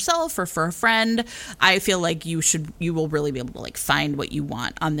this for yourself or for a friend, I feel like you will really be able to like find what you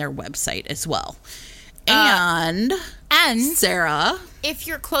want on their website as well. And Sarah, if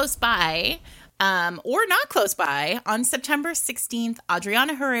you're close by, or not close by, on September 16th,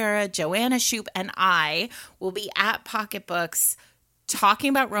 Adriana Herrera, Joanna Shoup, and I will be at Pocket Books talking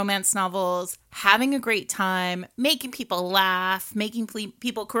about romance novels, having a great time, making people laugh, making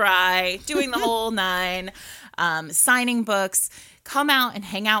people cry, doing the whole nine, signing books. Come out and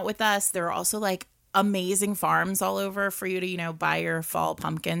hang out with us. There are also like amazing farms all over for you to, buy your fall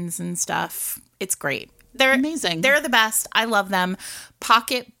pumpkins and stuff. It's great. They're amazing. They're the best. I love them.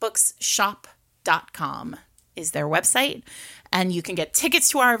 Pocketbookshop.com is their website, and you can get tickets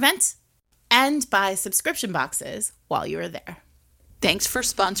to our event and buy subscription boxes while you are there. Thanks for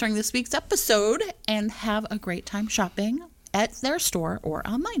sponsoring this week's episode, and have a great time shopping at their store or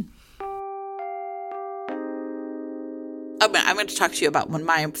online. I'm going to talk to you about one of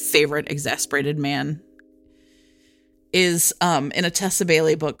my favorite Exasperated man is in a Tessa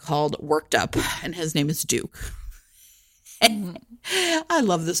Bailey book called Worked Up, and his name is Duke. And I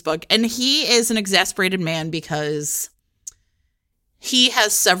love this book. And he is an exasperated man because he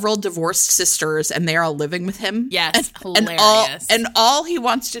has several divorced sisters and they are all living with him. Yes, hilarious. And all he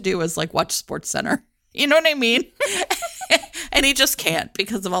wants to do is like watch SportsCenter. You know what I mean? And he just can't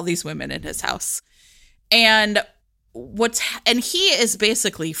because of all these women in his house. And he is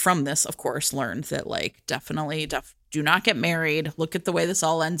basically from this, of course, learned that like definitely do not get married. Look at the way this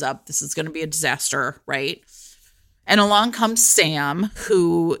all ends up. This is going to be a disaster, right? And along comes Sam,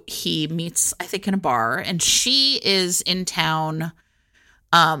 who he meets, I think, in a bar. And she is in town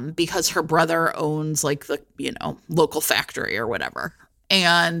because her brother owns like the, local factory or whatever.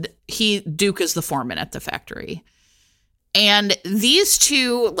 And Duke is the foreman at the factory. And these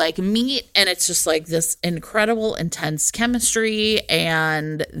two like meet, and it's just like this incredible, intense chemistry.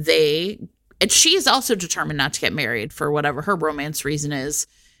 And she's also determined not to get married for whatever her romance reason is.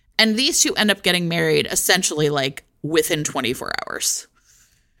 And these two end up getting married essentially like within 24 hours.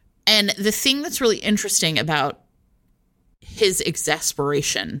 And the thing that's really interesting about his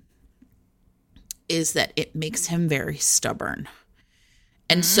exasperation is that it makes him very stubborn.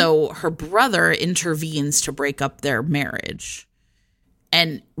 And so her brother intervenes to break up their marriage.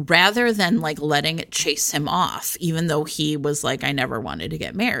 And rather than like letting it chase him off, even though he was like, I never wanted to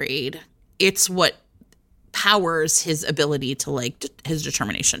get married, it's what powers his ability to like his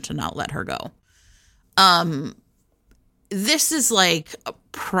determination to not let her go. This is like a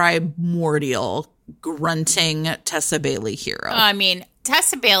primordial grunting Tessa Bailey hero. I mean,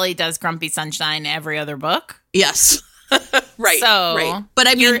 Tessa Bailey does Grumpy Sunshine every other book. Yes. Right. So, right. But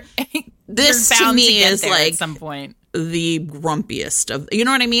I mean, this to me is like at some point the grumpiest of, you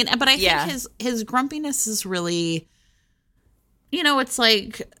know what I mean? But I think his grumpiness is really, it's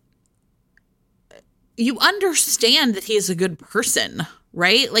like you understand that he is a good person,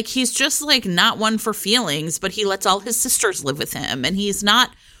 right? Like he's just like not one for feelings, but he lets all his sisters live with him, and he's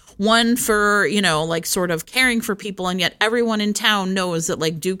not one for, you know, like sort of caring for people, and yet everyone in town knows that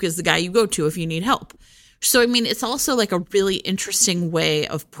like Duke is the guy you go to if you need help. So, I mean, it's also like a really interesting way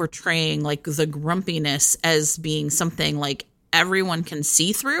of portraying like the grumpiness as being something like everyone can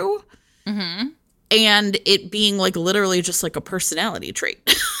see through, and it being like literally just like a personality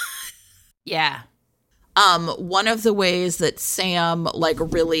trait. Yeah. One of the ways that Sam like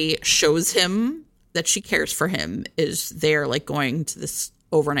really shows him that she cares for him is they're like going to this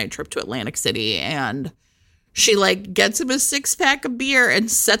overnight trip to Atlantic City, and she like gets him a 6-pack of beer and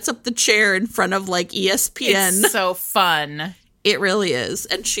sets up the chair in front of like ESPN. It's so fun. It really is.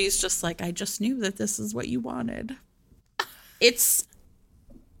 And she's just like, I just knew that this is what you wanted. It's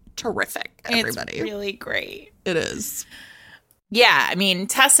terrific, everybody. It's really great. It is. Yeah, I mean,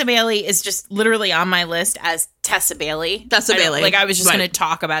 Tessa Bailey is just literally on my list as Tessa Bailey. Tessa Bailey. Like, I was just Right. going to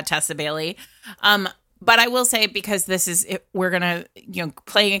talk about Tessa Bailey. But I will say, because this is, we're going to, you know,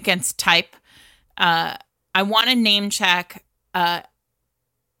 playing against type, I want to name check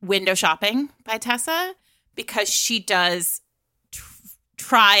Window Shopping by Tessa, because she does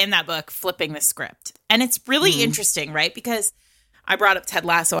try in that book flipping the script. And it's really interesting, right? Because I brought up Ted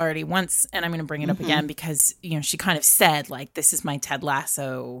Lasso already once, and I'm going to bring it up again because, you know, she kind of said, like, this is my Ted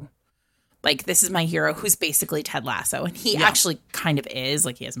Lasso, like, this is my hero who's basically Ted Lasso. And he actually kind of is.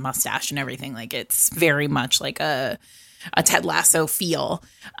 Like, he has a mustache and everything. Like, it's very much like a Ted Lasso feel.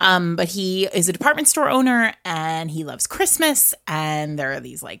 But he is a department store owner, and he loves Christmas, and there are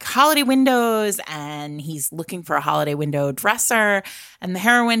these like holiday windows, and he's looking for a holiday window dresser, and the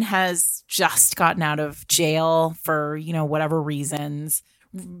heroine has just gotten out of jail for, you know, whatever reasons,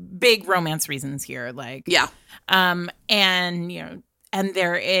 big romance reasons here. Like, and, you know, and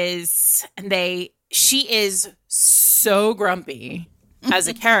she is so grumpy as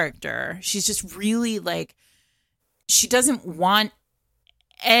a character. She's just really like, she doesn't want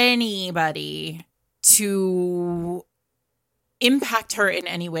anybody to impact her in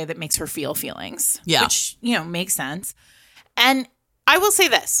any way that makes her feel feelings. Yeah. Which, you know, makes sense. And I will say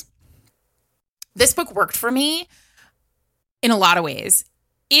this. This book worked for me in a lot of ways.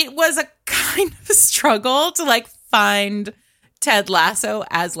 It was a kind of struggle to like find Ted Lasso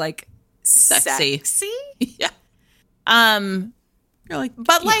as like sexy. Yeah. You're like,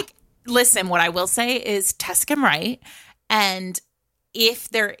 but like, listen, what I will say is Tess can write, and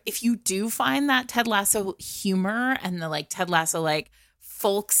if you do find that Ted Lasso humor and the like Ted Lasso like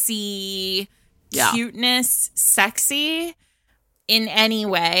folksy cuteness sexy in any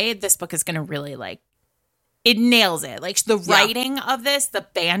way, this book is going to really like, it nails it. Like the writing of this, the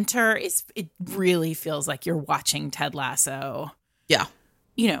banter it really feels like you're watching Ted Lasso. Yeah.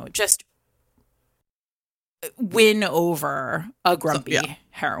 You know, just win over a grumpy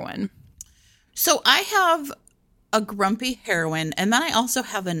heroine. So I have a grumpy heroine, and then I also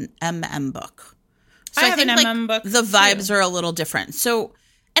have an MM book. So I have an MM book the vibes are a little different. So,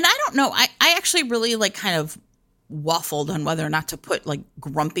 and I don't know, I actually really like kind of waffled on whether or not to put like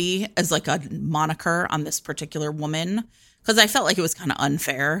grumpy as like a moniker on this particular woman, because I felt like it was kind of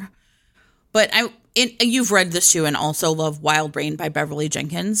unfair. But you've read this too, and also love Wild Brain by Beverly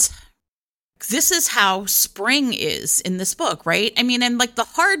Jenkins. This is how spring is in this book, right? I mean, and like the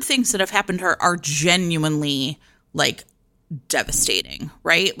hard things that have happened to her are genuinely like devastating,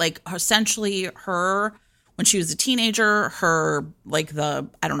 right? Like essentially her, when she was a teenager, her like I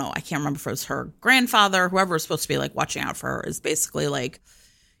don't know, I can't remember if it was her grandfather, whoever was supposed to be like watching out for her, is basically like,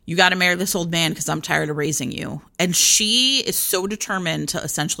 you got to marry this old man because I'm tired of raising you. And she is so determined to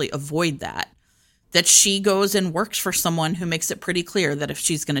essentially avoid that she goes and works for someone who makes it pretty clear that if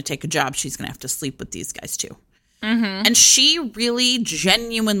she's going to take a job, she's going to have to sleep with these guys too. And she really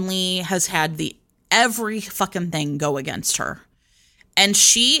genuinely has had every fucking thing go against her. And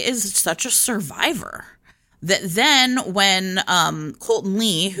she is such a survivor that then when Colton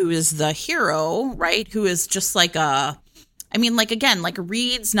Lee, who is the hero, right, who is just like again, like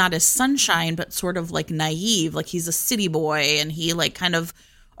Reed's not as sunshine, but sort of like naive, like he's a city boy, and he like kind of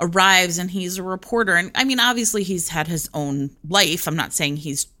arrives and he's a reporter. And I mean, obviously he's had his own life. I'm not saying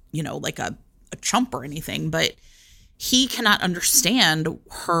he's, you know, like a chump or anything, but he cannot understand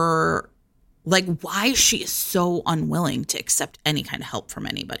her, like why she is so unwilling to accept any kind of help from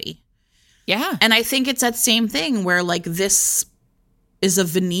anybody. Yeah. And I think it's that same thing where like this is a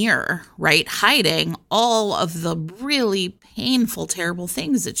veneer, right? Hiding all of the really painful, terrible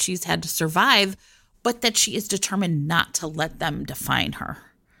things that she's had to survive, but that she is determined not to let them define her.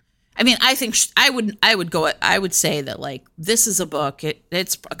 I mean, I think I would say that like this is a book,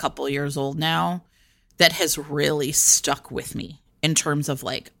 it's a couple of years old now, that has really stuck with me in terms of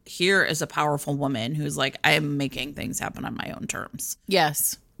like, here is a powerful woman who's like, I am making things happen on my own terms.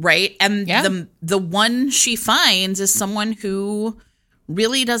 Yes. right? And Yeah. the one she finds is someone who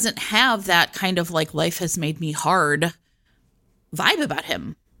really doesn't have that kind of like life has made me hard vibe about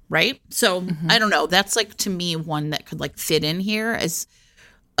him, right? So I don't know. That's like to me one that could like fit in here as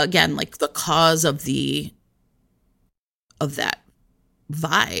again like the cause of that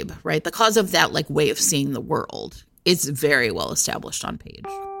vibe, right? The cause of that like way of seeing the world is very well established on page.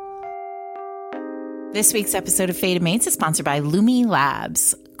 This week's episode of Fated Mates is sponsored by Lumi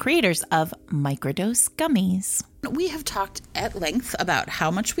Labs, creators of microdose gummies. We have talked at length about how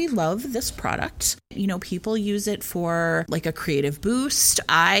much we love this product. You know, people use it for like a creative boost.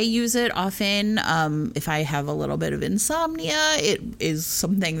 I use it often if I have a little bit of insomnia. It is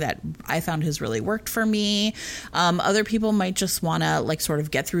something that I found has really worked for me. Other people might just want to like sort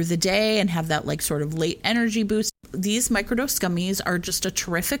of get through the day and have that like sort of late energy boost. These microdose gummies are just a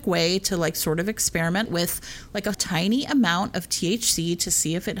terrific way to like sort of experiment with like a tiny amount of THC to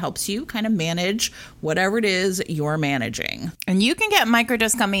see if it helps you kind of manage whatever it is you're managing. And you can get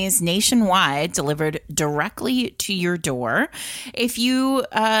microdose gummies nationwide delivered directly to your door. If you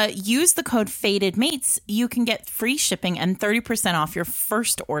use the code FATEDMATES, you can get free shipping and 30% off your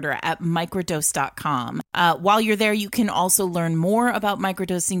first order at microdose.com. While you're there, you can also learn more about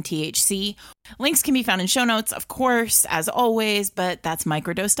microdosing THC. Links can be found in show notes, of course, as always, but that's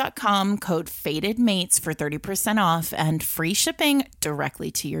microdose.com, code FATEDMATES for 30% off and free shipping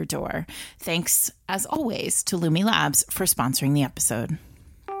directly to your door. Thanks, as always, to Lumi Labs for sponsoring the episode.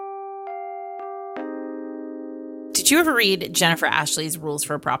 Did you ever read Jennifer Ashley's Rules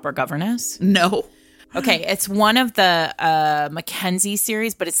for Proper Governess? No. Okay, it's one of the Mackenzie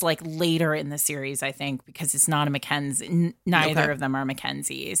series, but it's like later in the series, I think, because it's not a Mackenzie. Neither of them are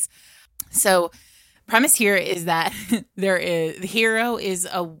Mackenzies. So premise here is that the hero is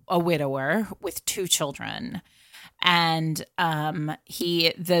a widower with 2 children. And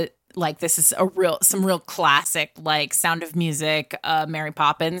this is some real classic like Sound of Music, Mary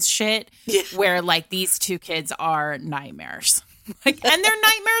Poppins shit, where like these 2 kids are nightmares. Like, and they're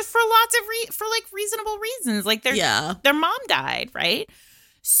nightmares for lots of for like reasonable reasons. Like their mom died, right?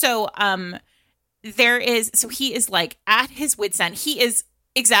 So he is like at his wit's end. He is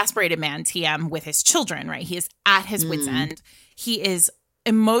exasperated man TM with his children, right? He is at his wit's end. He is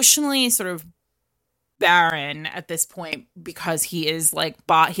emotionally sort of barren at this point because he is like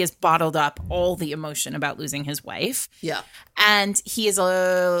he has bottled up all the emotion about losing his wife. Yeah. And he is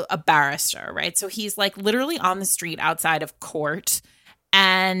a barrister, right? So he's like literally on the street outside of court,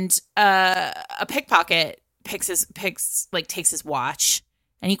 and a pickpocket takes his watch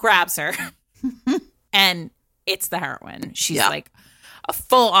and he grabs her and it's the heroine. She's like a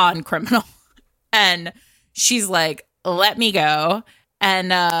full-on criminal. And she's like, let me go.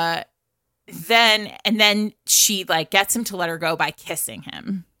 And then she like gets him to let her go by kissing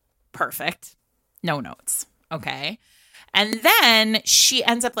him. Perfect. No notes. Okay. And then she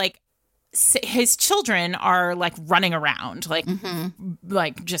ends up like his children are like running around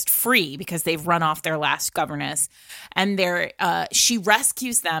like just free because they've run off their last governess, and she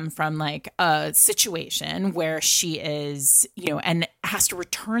rescues them from like a situation where she is, and has to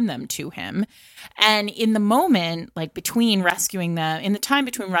return them to him. And in the moment, like in the time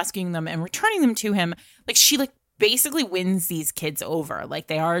between rescuing them and returning them to him, like she like basically wins these kids over. Like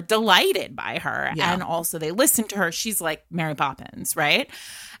they are delighted by her, and also they listen to her. She's like Mary Poppins, right?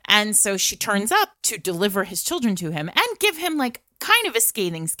 And so she turns up to deliver his children to him and give him like kind of a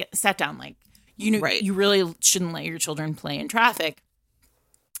scathing set down. Like, you really shouldn't let your children play in traffic.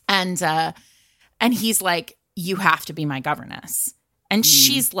 And he's like, you have to be my governess. And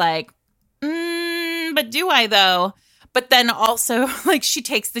she's like, but do I though? But then also like she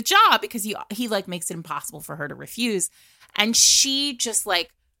takes the job because he like makes it impossible for her to refuse. And she just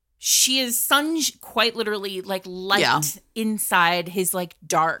like, she is quite literally like light inside his like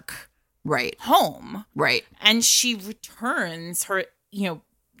dark home. Right. And she returns her,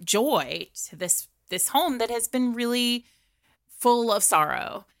 joy to this home that has been really full of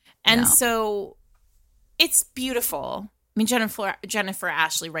sorrow. And so it's beautiful. I mean, Jennifer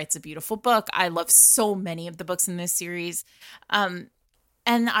Ashley writes a beautiful book. I love so many of the books in this series. And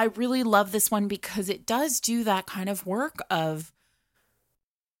I really love this one because it does do that kind of work of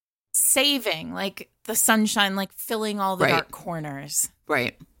saving like the sunshine, like filling all the dark corners.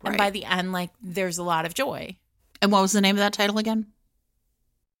 Right. And by the end, like there's a lot of joy. And what was the name of that title again?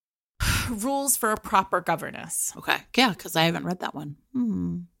 Rules for a Proper Governess. Okay. Yeah, because I haven't read that one.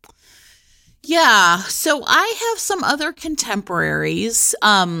 Yeah. So I have some other contemporaries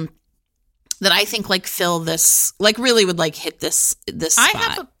that I think like fill this, like really would like hit this spot. I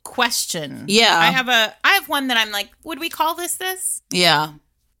have a question. Yeah. I have one that I'm like, would we call this? Yeah.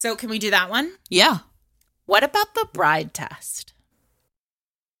 So can we do that one? Yeah. What about the bride test?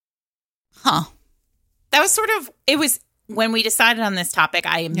 Huh. That was it was when we decided on this topic,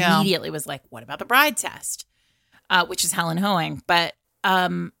 I immediately was like, what about the bride test? Which is Helen Hoeing. But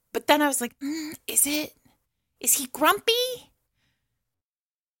then I was like, is he grumpy?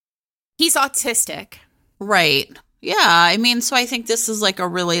 He's autistic. Right. Yeah. I mean, so I think this is like a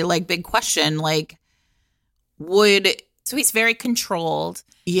really like big question. Like, so he's very controlled.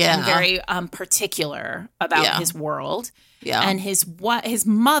 Yeah. And very particular about his world. Yeah. And his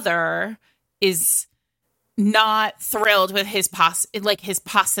mother is not thrilled with his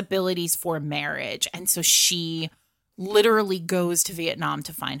possibilities for marriage. And so she literally goes to Vietnam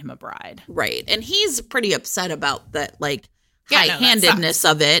to find him a bride. Right. And he's pretty upset about that, like, high-handedness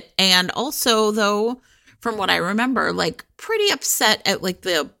of it. And also, though, from what I remember, like, pretty upset at, like,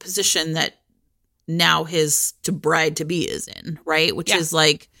 the position that now his bride-to-be is in, right? Which is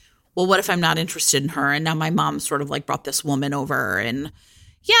like, well, what if I'm not interested in her? And now my mom sort of, like, brought this woman over. And,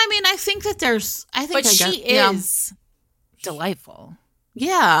 yeah, I mean, I think that she is delightful.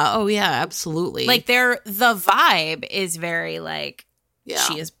 Yeah. Oh, yeah, absolutely. Like, the vibe is very, like,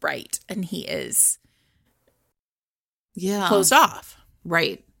 she is bright and he is closed off.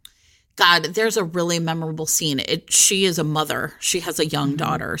 Right. God, there's a really memorable scene. She is a mother. She has a young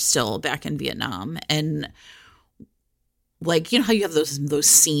daughter still back in Vietnam. And, like, you know how you have those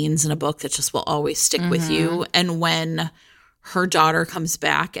scenes in a book that just will always stick with you? And when her daughter comes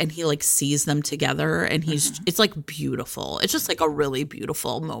back and he, like, sees them together and it's, like, beautiful. It's just, like, a really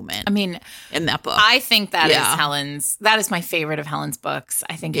beautiful moment. I mean, in that book. I think that is my favorite of Helen's books.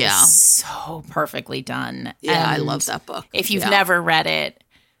 I think it is so perfectly done. Yeah, and I love that book. If you've never read it,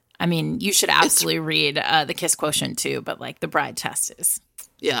 I mean, you should absolutely read The Kiss Quotient too, but, like, The Bride Test is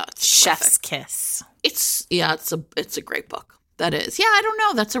chef's kiss. It's a great book. That is. Yeah, I don't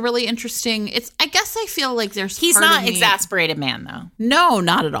know. That's a really interesting. I guess I feel like he's not exasperated man though. No,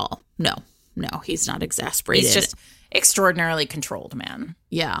 not at all. No, he's not exasperated. He's just extraordinarily controlled man.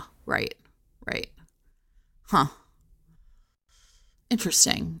 Yeah, right. Huh.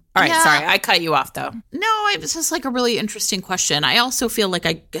 Interesting. All right, sorry, I cut you off though. No, it's just like a really interesting question. I also feel like,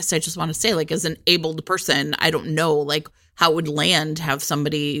 I guess I just want to say, like, as an abled person, I don't know, like, how it would land to have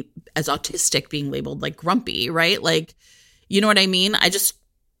somebody as autistic being labeled, like, grumpy, right? Like, you know what I mean? But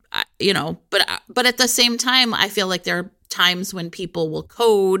at the same time, I feel like there are times when people will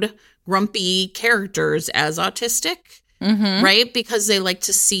code grumpy characters as autistic, right? Because they like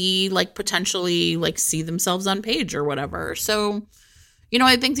to see, like, potentially, like, see themselves on page or whatever. So, you know,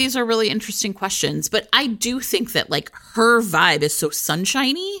 I think these are really interesting questions. But I do think that, like, her vibe is so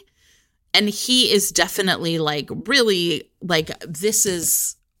sunshiny, and he is definitely, like, really, like, this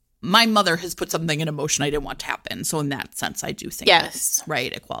is... My mother has put something in motion I didn't want to happen. So in that sense, I do think yes,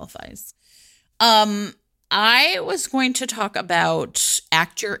 right, it qualifies. I was going to talk about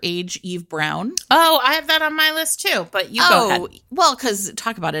Act Your Age Eve Brown. Oh, I have that on my list too, but you go ahead. Well, because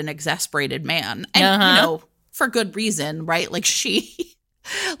talk about an exasperated man. And, you know, for good reason, right? Like, she...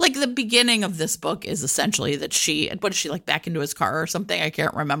 Like, the beginning of this book is essentially that what is she, like, back into his car or something? I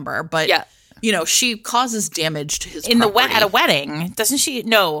can't remember. But, you know, she causes damage to his property. At a wedding. Doesn't she?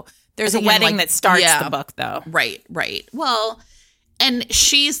 No, there's a wedding that starts the book, though. Right. Well, and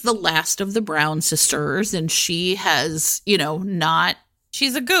she's the last of the Brown sisters, and she has, you know, not...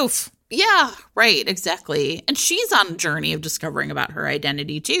 She's a goof. Yeah, right, exactly. And she's on a journey of discovering about her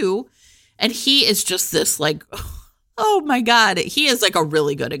identity, too. And he is just this, like... Oh my God. He is like a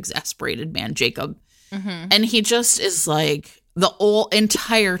really good exasperated man, Jacob. And he just is like the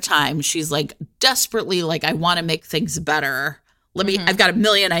entire time she's like desperately like, I want to make things better. I've got a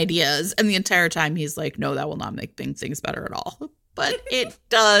million ideas. And the entire time he's like, no, that will not make things better at all. But it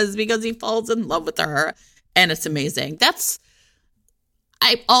does, because he falls in love with her. And it's amazing.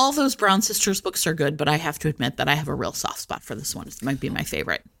 All those Brown Sisters books are good, but I have to admit that I have a real soft spot for this one. It might be my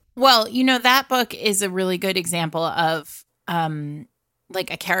favorite. Well, you know, that book is a really good example of like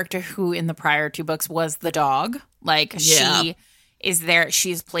a character who in the prior two books was the dog. Like, she is there.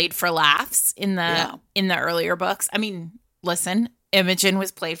 She's played for laughs in the earlier books. I mean, listen, Imogen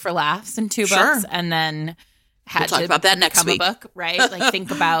was played for laughs in two books, and then had to talk about that next week. A book, right? Like,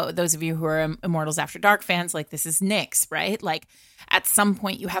 think about those of you who are Immortals After Dark fans. Like, this is Nyx, right? Like, at some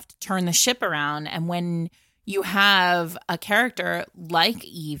point you have to turn the ship around, and when you have a character like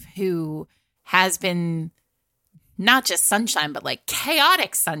Eve who has been not just sunshine, but like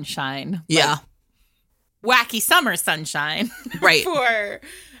chaotic sunshine. Yeah. Like wacky summer sunshine. Right.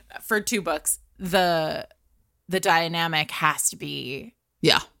 for two books. The dynamic has to be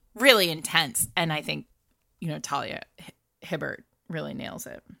really intense. And I think, you know, Talia Hibbert really nails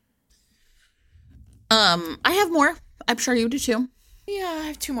it. I have more. I'm sure you do too. Yeah, I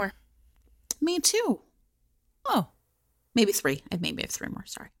have 2 more. Me too. Oh. Maybe 3. Maybe I have 3 more.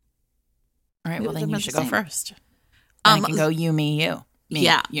 Sorry. All right, Maybe well, then they're you should the go same. first. I can go you, me, you. Me,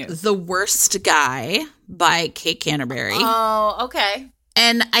 Yeah. you. The Worst Guy by Kate Canterbury. Oh, okay.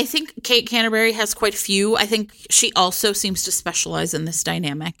 And I think Kate Canterbury has quite a few. I think she also seems to specialize in this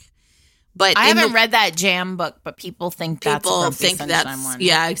dynamic. But I haven't read that Jam book, but people think that's a Grumpy Sunshine one.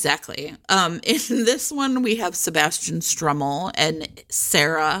 Yeah, exactly. In this one, we have Sebastian Strummel and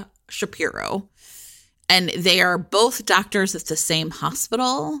Sarah Shapiro. And they are both doctors at the same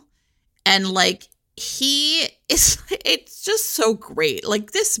hospital. And like, it's just so great.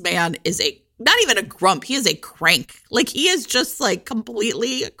 Like, this man is not even a grump. He is a crank. Like, he is just like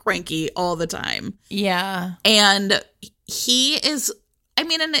completely cranky all the time. Yeah. And he is, and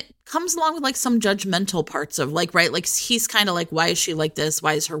it comes along with like some judgmental parts of like, right? Like, he's kind of like, why is she like this?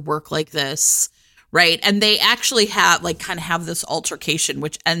 Why is her work like this? Right. And they actually have like kind of have this altercation,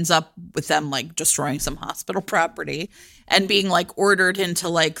 which ends up with them like destroying some hospital property and being like ordered into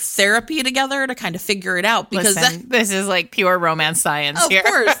like therapy together to kind of figure it out. Because this is like pure romance science here. Of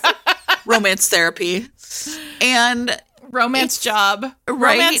course. Romance therapy and romance job.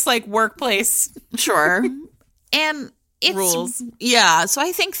 Right? Romance like workplace. Sure. And it's rules. Yeah. So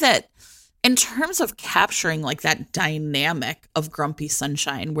I think that in terms of capturing like that dynamic of Grumpy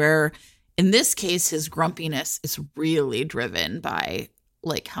Sunshine, where in this case, his grumpiness is really driven by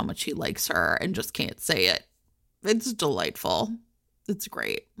like how much he likes her and just can't say it. It's delightful. It's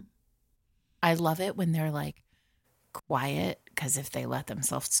great. I love it when they're like quiet, because if they let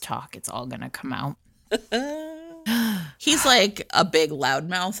themselves talk, it's all going to come out. He's like a big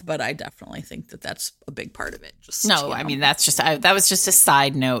loudmouth, but I definitely think that that's a big part of it. Just that's just that was just a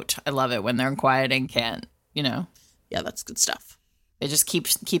side note. I love it when they're quiet and can't, Yeah, that's good stuff. They just keep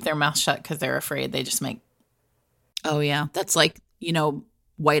their mouth shut because they're afraid. They just make. Oh yeah, that's like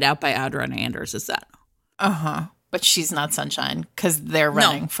White Out by Adrian Anders. Is that? But she's not Sunshine because they're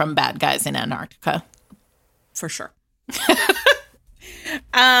running from bad guys in Antarctica. For sure.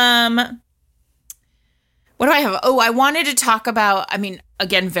 What do I have? Oh, I wanted to talk about,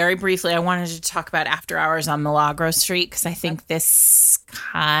 again, very briefly, I wanted to talk about After Hours on Milagro Street because I think this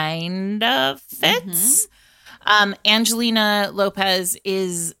kind of fits. Angelina Lopez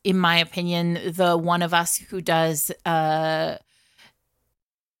is, in my opinion, the one of us who does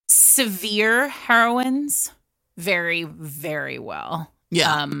severe heroines very, very well.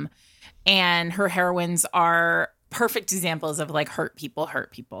 Yeah. And her heroines are perfect examples of like hurt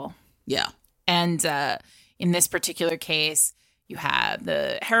people. Yeah. And in this particular case, you have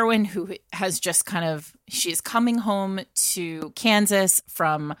the heroine who has just she's coming home to Kansas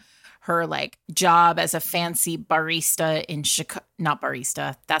from her like job as a fancy barista in Chicago. Not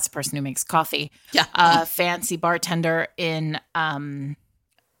barista. That's the person who makes coffee. Yeah. Fancy bartender in a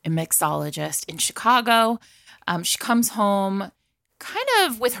mixologist in Chicago. She comes home kind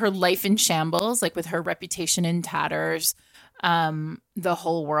of with her life in shambles, like with her reputation in tatters. The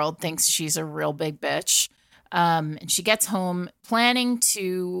whole world thinks she's a real big bitch. And she gets home planning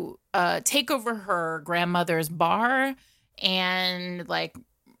to take over her grandmother's bar and like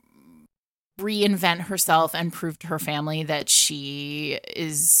reinvent herself and prove to her family that she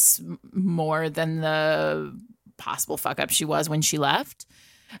is more than the possible fuck up she was when she left.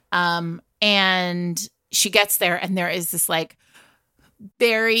 And she gets there and there is this like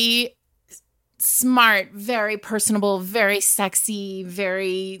very smart, very personable, very sexy,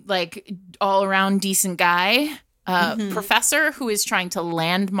 very like all around decent guy, professor who is trying to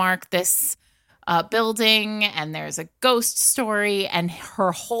landmark this building, and there's a ghost story, and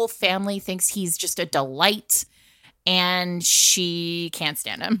her whole family thinks he's just a delight, and she can't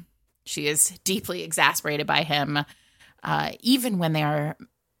stand him. She is deeply exasperated by him, even when they are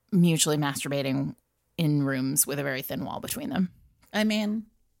mutually masturbating in rooms with a very thin wall between them.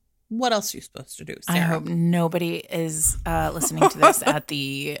 What else are you supposed to do, Sarah? I hope nobody is listening to this at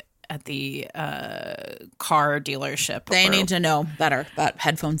the car dealership. They need to know better about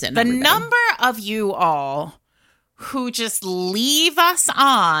headphones in. The number of you all who just leave us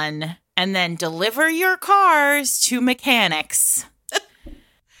on and then deliver your cars to mechanics.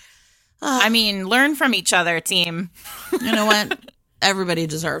 Learn from each other, team. You know what? Everybody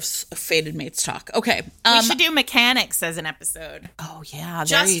deserves a Fated Mates talk. Okay. We should do mechanics as an episode. Oh, yeah.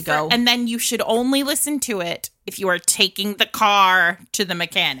 There you go. And then you should only listen to it if you are taking the car to the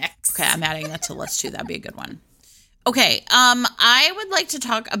mechanics. Okay. I'm adding that to list too. That'd be a good one. Okay. I would like to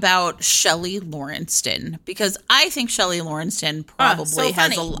talk about Shelley Lawrenston because I think Shelley Lawrenston probably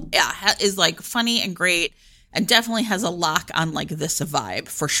is like funny and great. and definitely has a lock on like this vibe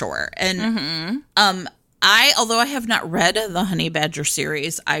for sure. And although I have not read the Honey Badger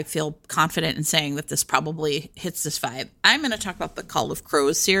series, I feel confident in saying that this probably hits this vibe. I'm going to talk about the Call of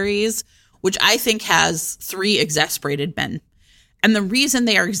Crows series, which I think has 3 exasperated men. And the reason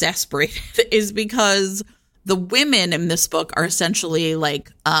they are exasperated is because the women in this book are essentially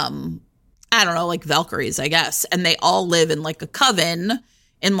like, I don't know, like Valkyries, I guess. And they all live in like a coven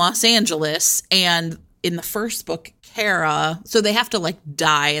in Los Angeles. And in the first book, Kara, so they have to like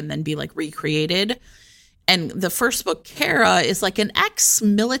die and then be like recreated. And the first book, Kara, is like an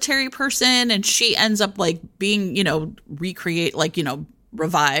ex-military person, and she ends up like being,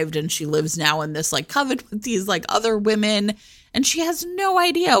 revived, and she lives now in this like coven with these like other women, and she has no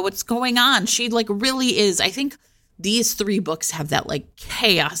idea what's going on. She like really is. I think these 3 books have that like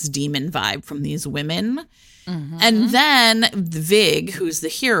chaos demon vibe from these women. And then Vig, who's the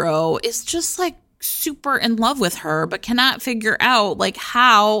hero, is just like super in love with her, but cannot figure out like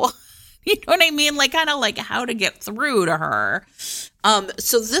how, you know what I mean? Like kind of like how to get through to her.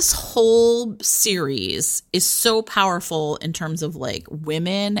 So this whole series is so powerful in terms of like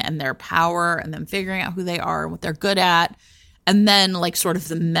women and their power and them figuring out who they are and what they're good at. And then like sort of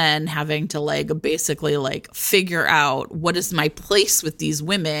the men having to like basically like figure out what is my place with these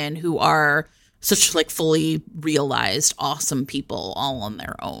women who are such like fully realized awesome people all on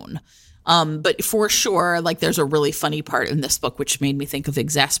their own. But for sure, like there's a really funny part in this book which made me think of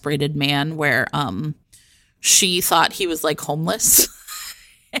Exasperated Man, where she thought he was like homeless.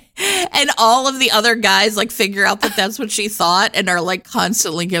 And all of the other guys like figure out that that's what she thought and are like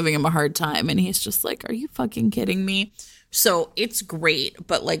constantly giving him a hard time. And he's just like, are you fucking kidding me? So it's great.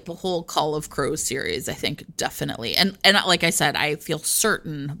 But like the whole Call of Crows series, I think definitely. And like I said, I feel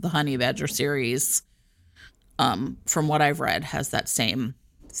certain the Honey Badger series, from what I've read, has that same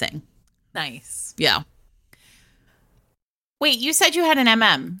thing. Nice. Yeah. Wait, you said you had an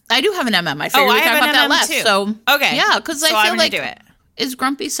MM. I do have an MM. I figured we talked about that last. Too. So okay, yeah, because I feel like do it. Is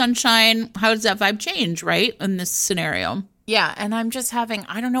Grumpy Sunshine? How does that vibe change, right, in this scenario? Yeah, and I'm just having.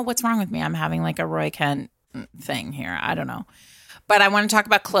 I don't know what's wrong with me. I'm having like a Roy Kent thing here. I don't know, but I want to talk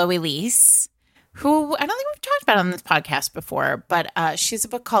about Chloe Leese, who I don't think we've talked about on this podcast before, but she has a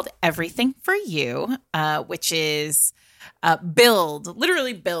book called Everything for You, which is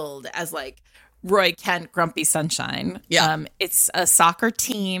literally billed as like Roy Kent, Grumpy Sunshine. Yeah. It's a soccer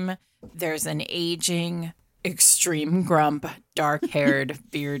team. There's an aging, extreme grump, dark-haired,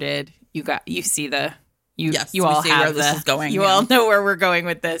 bearded. You see the you all have where this is going. You all know where we're going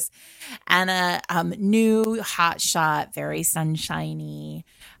with this. And a new hotshot, very sunshiny,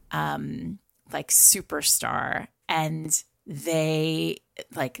 like superstar. And they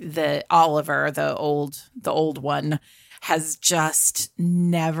like the Oliver, the old one, has just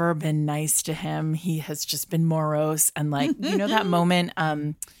never been nice to him. He has just been morose. And like, you know that moment,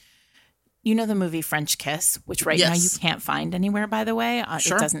 you know the movie French Kiss, which right now you can't find anywhere, by the way.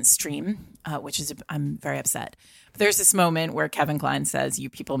 Sure. It doesn't stream, which is, I'm very upset. But there's this moment where Kevin Kline says, "You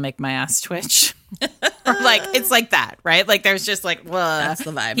people make my ass twitch." Or like, it's like that, right? Like there's just like, that's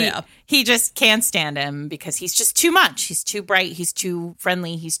the vibe, He just can't stand him because he's just too much. He's too bright. He's too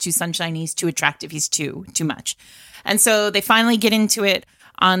friendly. He's too sunshiny. He's too attractive. He's too much. And so they finally get into it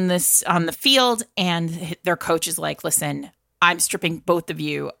on the field, and their coach is like, "Listen, I'm stripping both of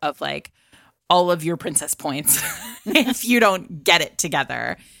you of like all of your princess points if you don't get it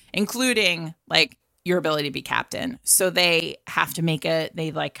together, including like your ability to be captain." So they have to make a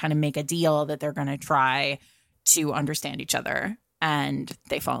deal that they're going to try to understand each other, and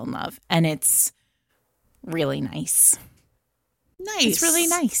they fall in love, and it's really nice. Nice. It's really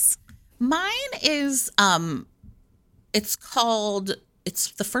nice. Mine is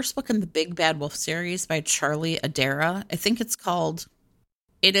it's the first book in the Big Bad Wolf series by Charlie Adara. I think it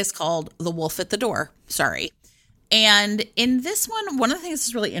is called The Wolf at the Door. Sorry. And in this one of the things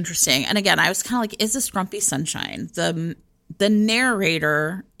that's really interesting, and again, I was kind of like, is this Grumpy Sunshine? The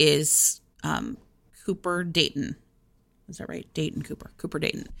narrator is Cooper Dayton. Is that right? Cooper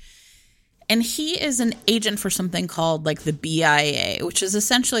Dayton. And he is an agent for something called like the BIA, which is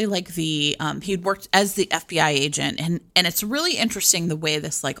essentially like he'd worked as the FBI agent. And it's really interesting the way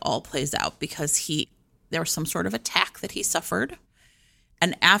this like all plays out, because there was some sort of attack that he suffered.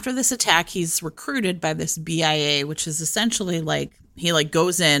 And after this attack, he's recruited by this BIA, which is essentially like he like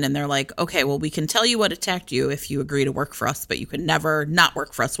goes in and they're like, "Okay, well, we can tell you what attacked you if you agree to work for us, but you can never not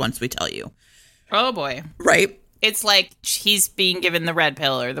work for us once we tell you." Oh boy. Right. It's like he's being given the red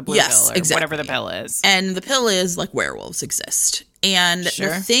pill or the blue pill or whatever the pill is. And the pill is like werewolves exist. And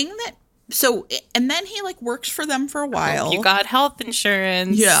the thing and then he like works for them for a while. You got health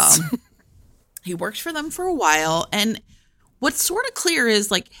insurance. Yeah. He worked for them for a while. And what's sort of clear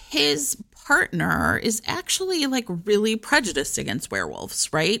is like his partner is actually like really prejudiced against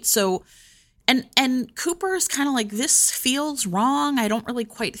werewolves, right? So and Cooper is kind of like, this feels wrong. I don't really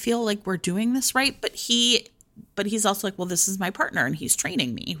quite feel like we're doing this right. But he's also like, well, this is my partner and he's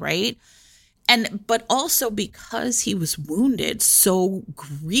training me, right? But also because he was wounded so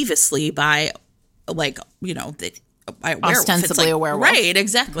grievously by, like, you know, by a werewolf. Ostensibly like, a werewolf. Right,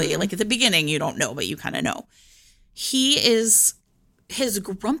 exactly. Mm-hmm. Like at the beginning, you don't know, but you kind of know. His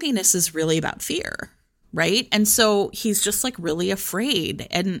grumpiness is really about fear, right? And so he's just like really afraid.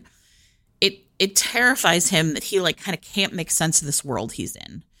 And it terrifies him that he like kind of can't make sense of this world he's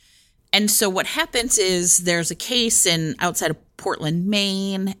in. And so what happens is there's a case outside of Portland,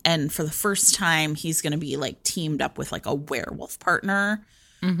 Maine, and for the first time he's going to be like teamed up with like a werewolf partner.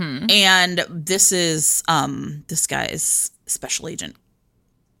 Mm-hmm. And this is this guy's special agent.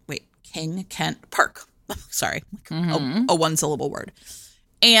 Wait, Park. Sorry, mm-hmm. a one-syllable word.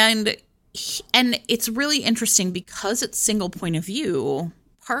 And it's really interesting because it's single point of view.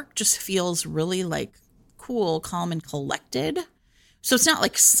 Park just feels really like cool, calm, and collected. So it's not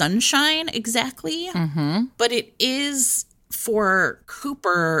like sunshine exactly, mm-hmm. but it is for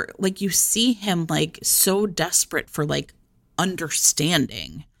Cooper. Like you see him like so desperate for like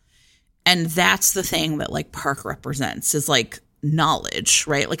understanding. And that's the thing that like Park represents is like knowledge,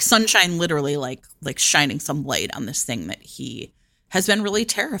 right? Like sunshine literally like shining some light on this thing that he has been really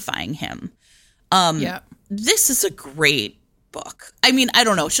terrifying him. This is a great book. I mean, I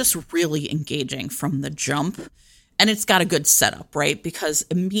don't know. It's just really engaging from the jump. And it's got a good setup, right? Because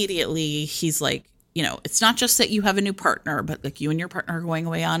immediately he's like, you know, it's not just that you have a new partner, but like you and your partner are going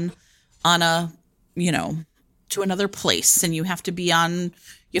away on a, you know, to another place, and you have to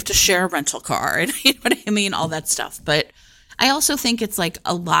share a rental car, and you know what I mean? All that stuff. But I also think it's like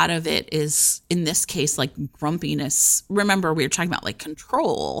a lot of it is, in this case, like grumpiness. Remember, we were talking about like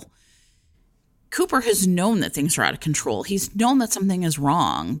control. Cooper has known that things are out of control. He's known that something is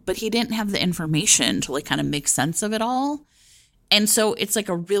wrong, but he didn't have the information to like kind of make sense of it all. And so it's like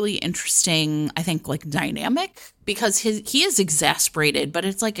a really interesting, I think, like dynamic because he is exasperated, but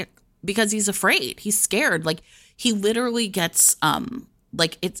it's like because he's afraid. He's scared. Like he literally gets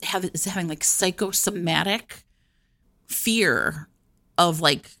like is having like psychosomatic fear of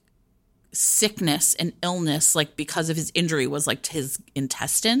like sickness and illness, like because of his injury was like to his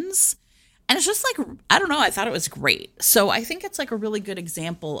intestines. And it's just like, I don't know, I thought it was great. So I think it's like a really good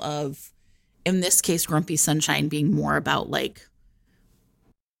example of, in this case, Grumpy Sunshine being more about like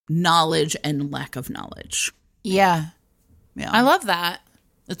knowledge and lack of knowledge. Yeah. I love that.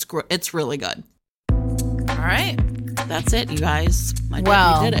 It's really good. All right. That's it, you guys. We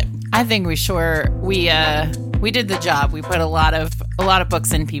did it. I think we did the job. We put a lot of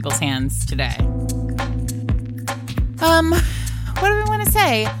books in people's hands today. What do we want to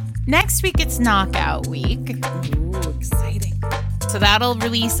say? Next week, it's Knockout Week. Ooh, exciting. So that'll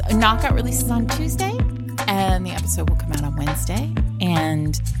release. Knockout releases on Tuesday, and the episode will come out on Wednesday.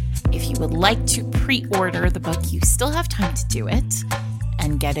 And if you would like to pre-order the book, you still have time to do it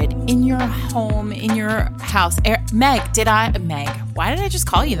and get it in your home, in your house. Meg, why did I just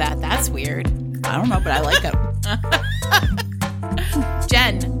call you that? That's weird. I don't know, but I like it.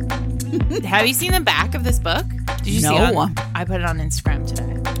 Jen, have you seen the back of this book? Did you see it? I put it on Instagram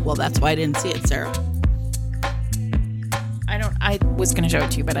today. Well, that's why I didn't see it, Sarah. I was going to show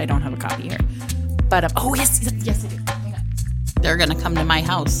it to you, but I don't have a copy here. But, yes, I do. Hang on. They're going to come to my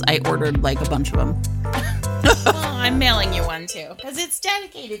house. I ordered, like, a bunch of them. I'm mailing you one, too, because it's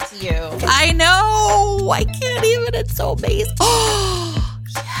dedicated to you. I know. I can't even. It's so amazing. Oh,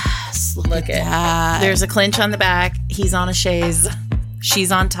 yes. Look at that. There's a clinch on the back. He's on a chaise.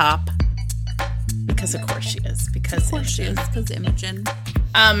 She's on top. Because of course she is. Because Imogen.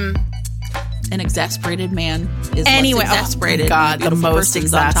 An exasperated man is anyway, exasperated. Oh God, the most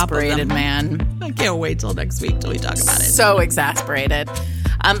exasperated man. I can't wait till next week till we talk about it. So exasperated.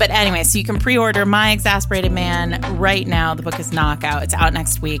 But anyway, so you can pre-order My Exasperated Man right now. The book is Knockout. It's out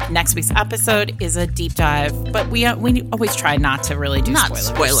next week. Next week's episode is a deep dive, but we always try not to really do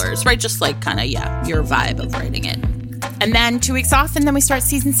spoilers, right? Just like kind of, your vibe of writing it. And then 2 weeks off, and then we start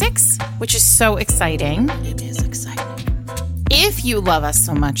season 6, which is so exciting. It is exciting. If you love us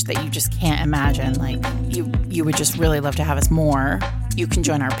so much that you just can't imagine, like you would just really love to have us more, you can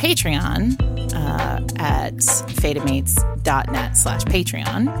join our Patreon at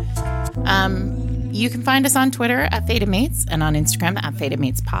fatedmates.net/Patreon. You can find us on Twitter at fatedmates and on Instagram at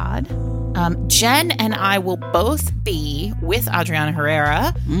fatedmatespod. Jen and I will both be with Adriana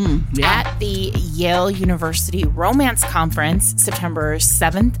Herrera at the Yale University Romance Conference, September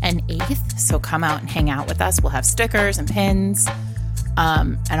 7th and 8th. So come out and hang out with us. We'll have stickers and pins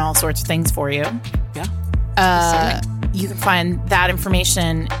and all sorts of things for you. Yeah. You can find that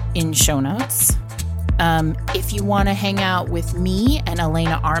information in show notes. If you want to hang out with me and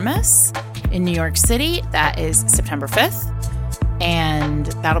Elena Armas in New York City, that is September 5th. And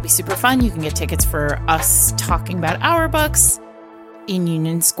that'll be super fun. You can get tickets for us talking about our books in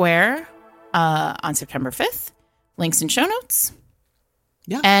Union Square on September 5th. Links in show notes.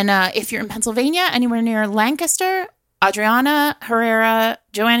 Yeah. And if you're in Pennsylvania, anywhere near Lancaster, Adriana Herrera,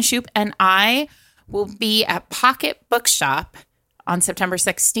 Joanna Shoup, and I will be at Pocket Bookshop on September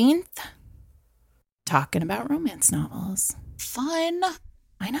 16th talking about romance novels. Fun.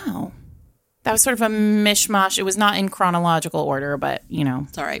 I know. That was sort of a mishmash. It was not in chronological order, but, you know.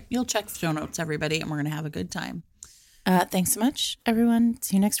 It's all right. You'll check show notes, everybody, and we're going to have a good time. Thanks so much, everyone.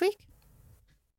 See you next week.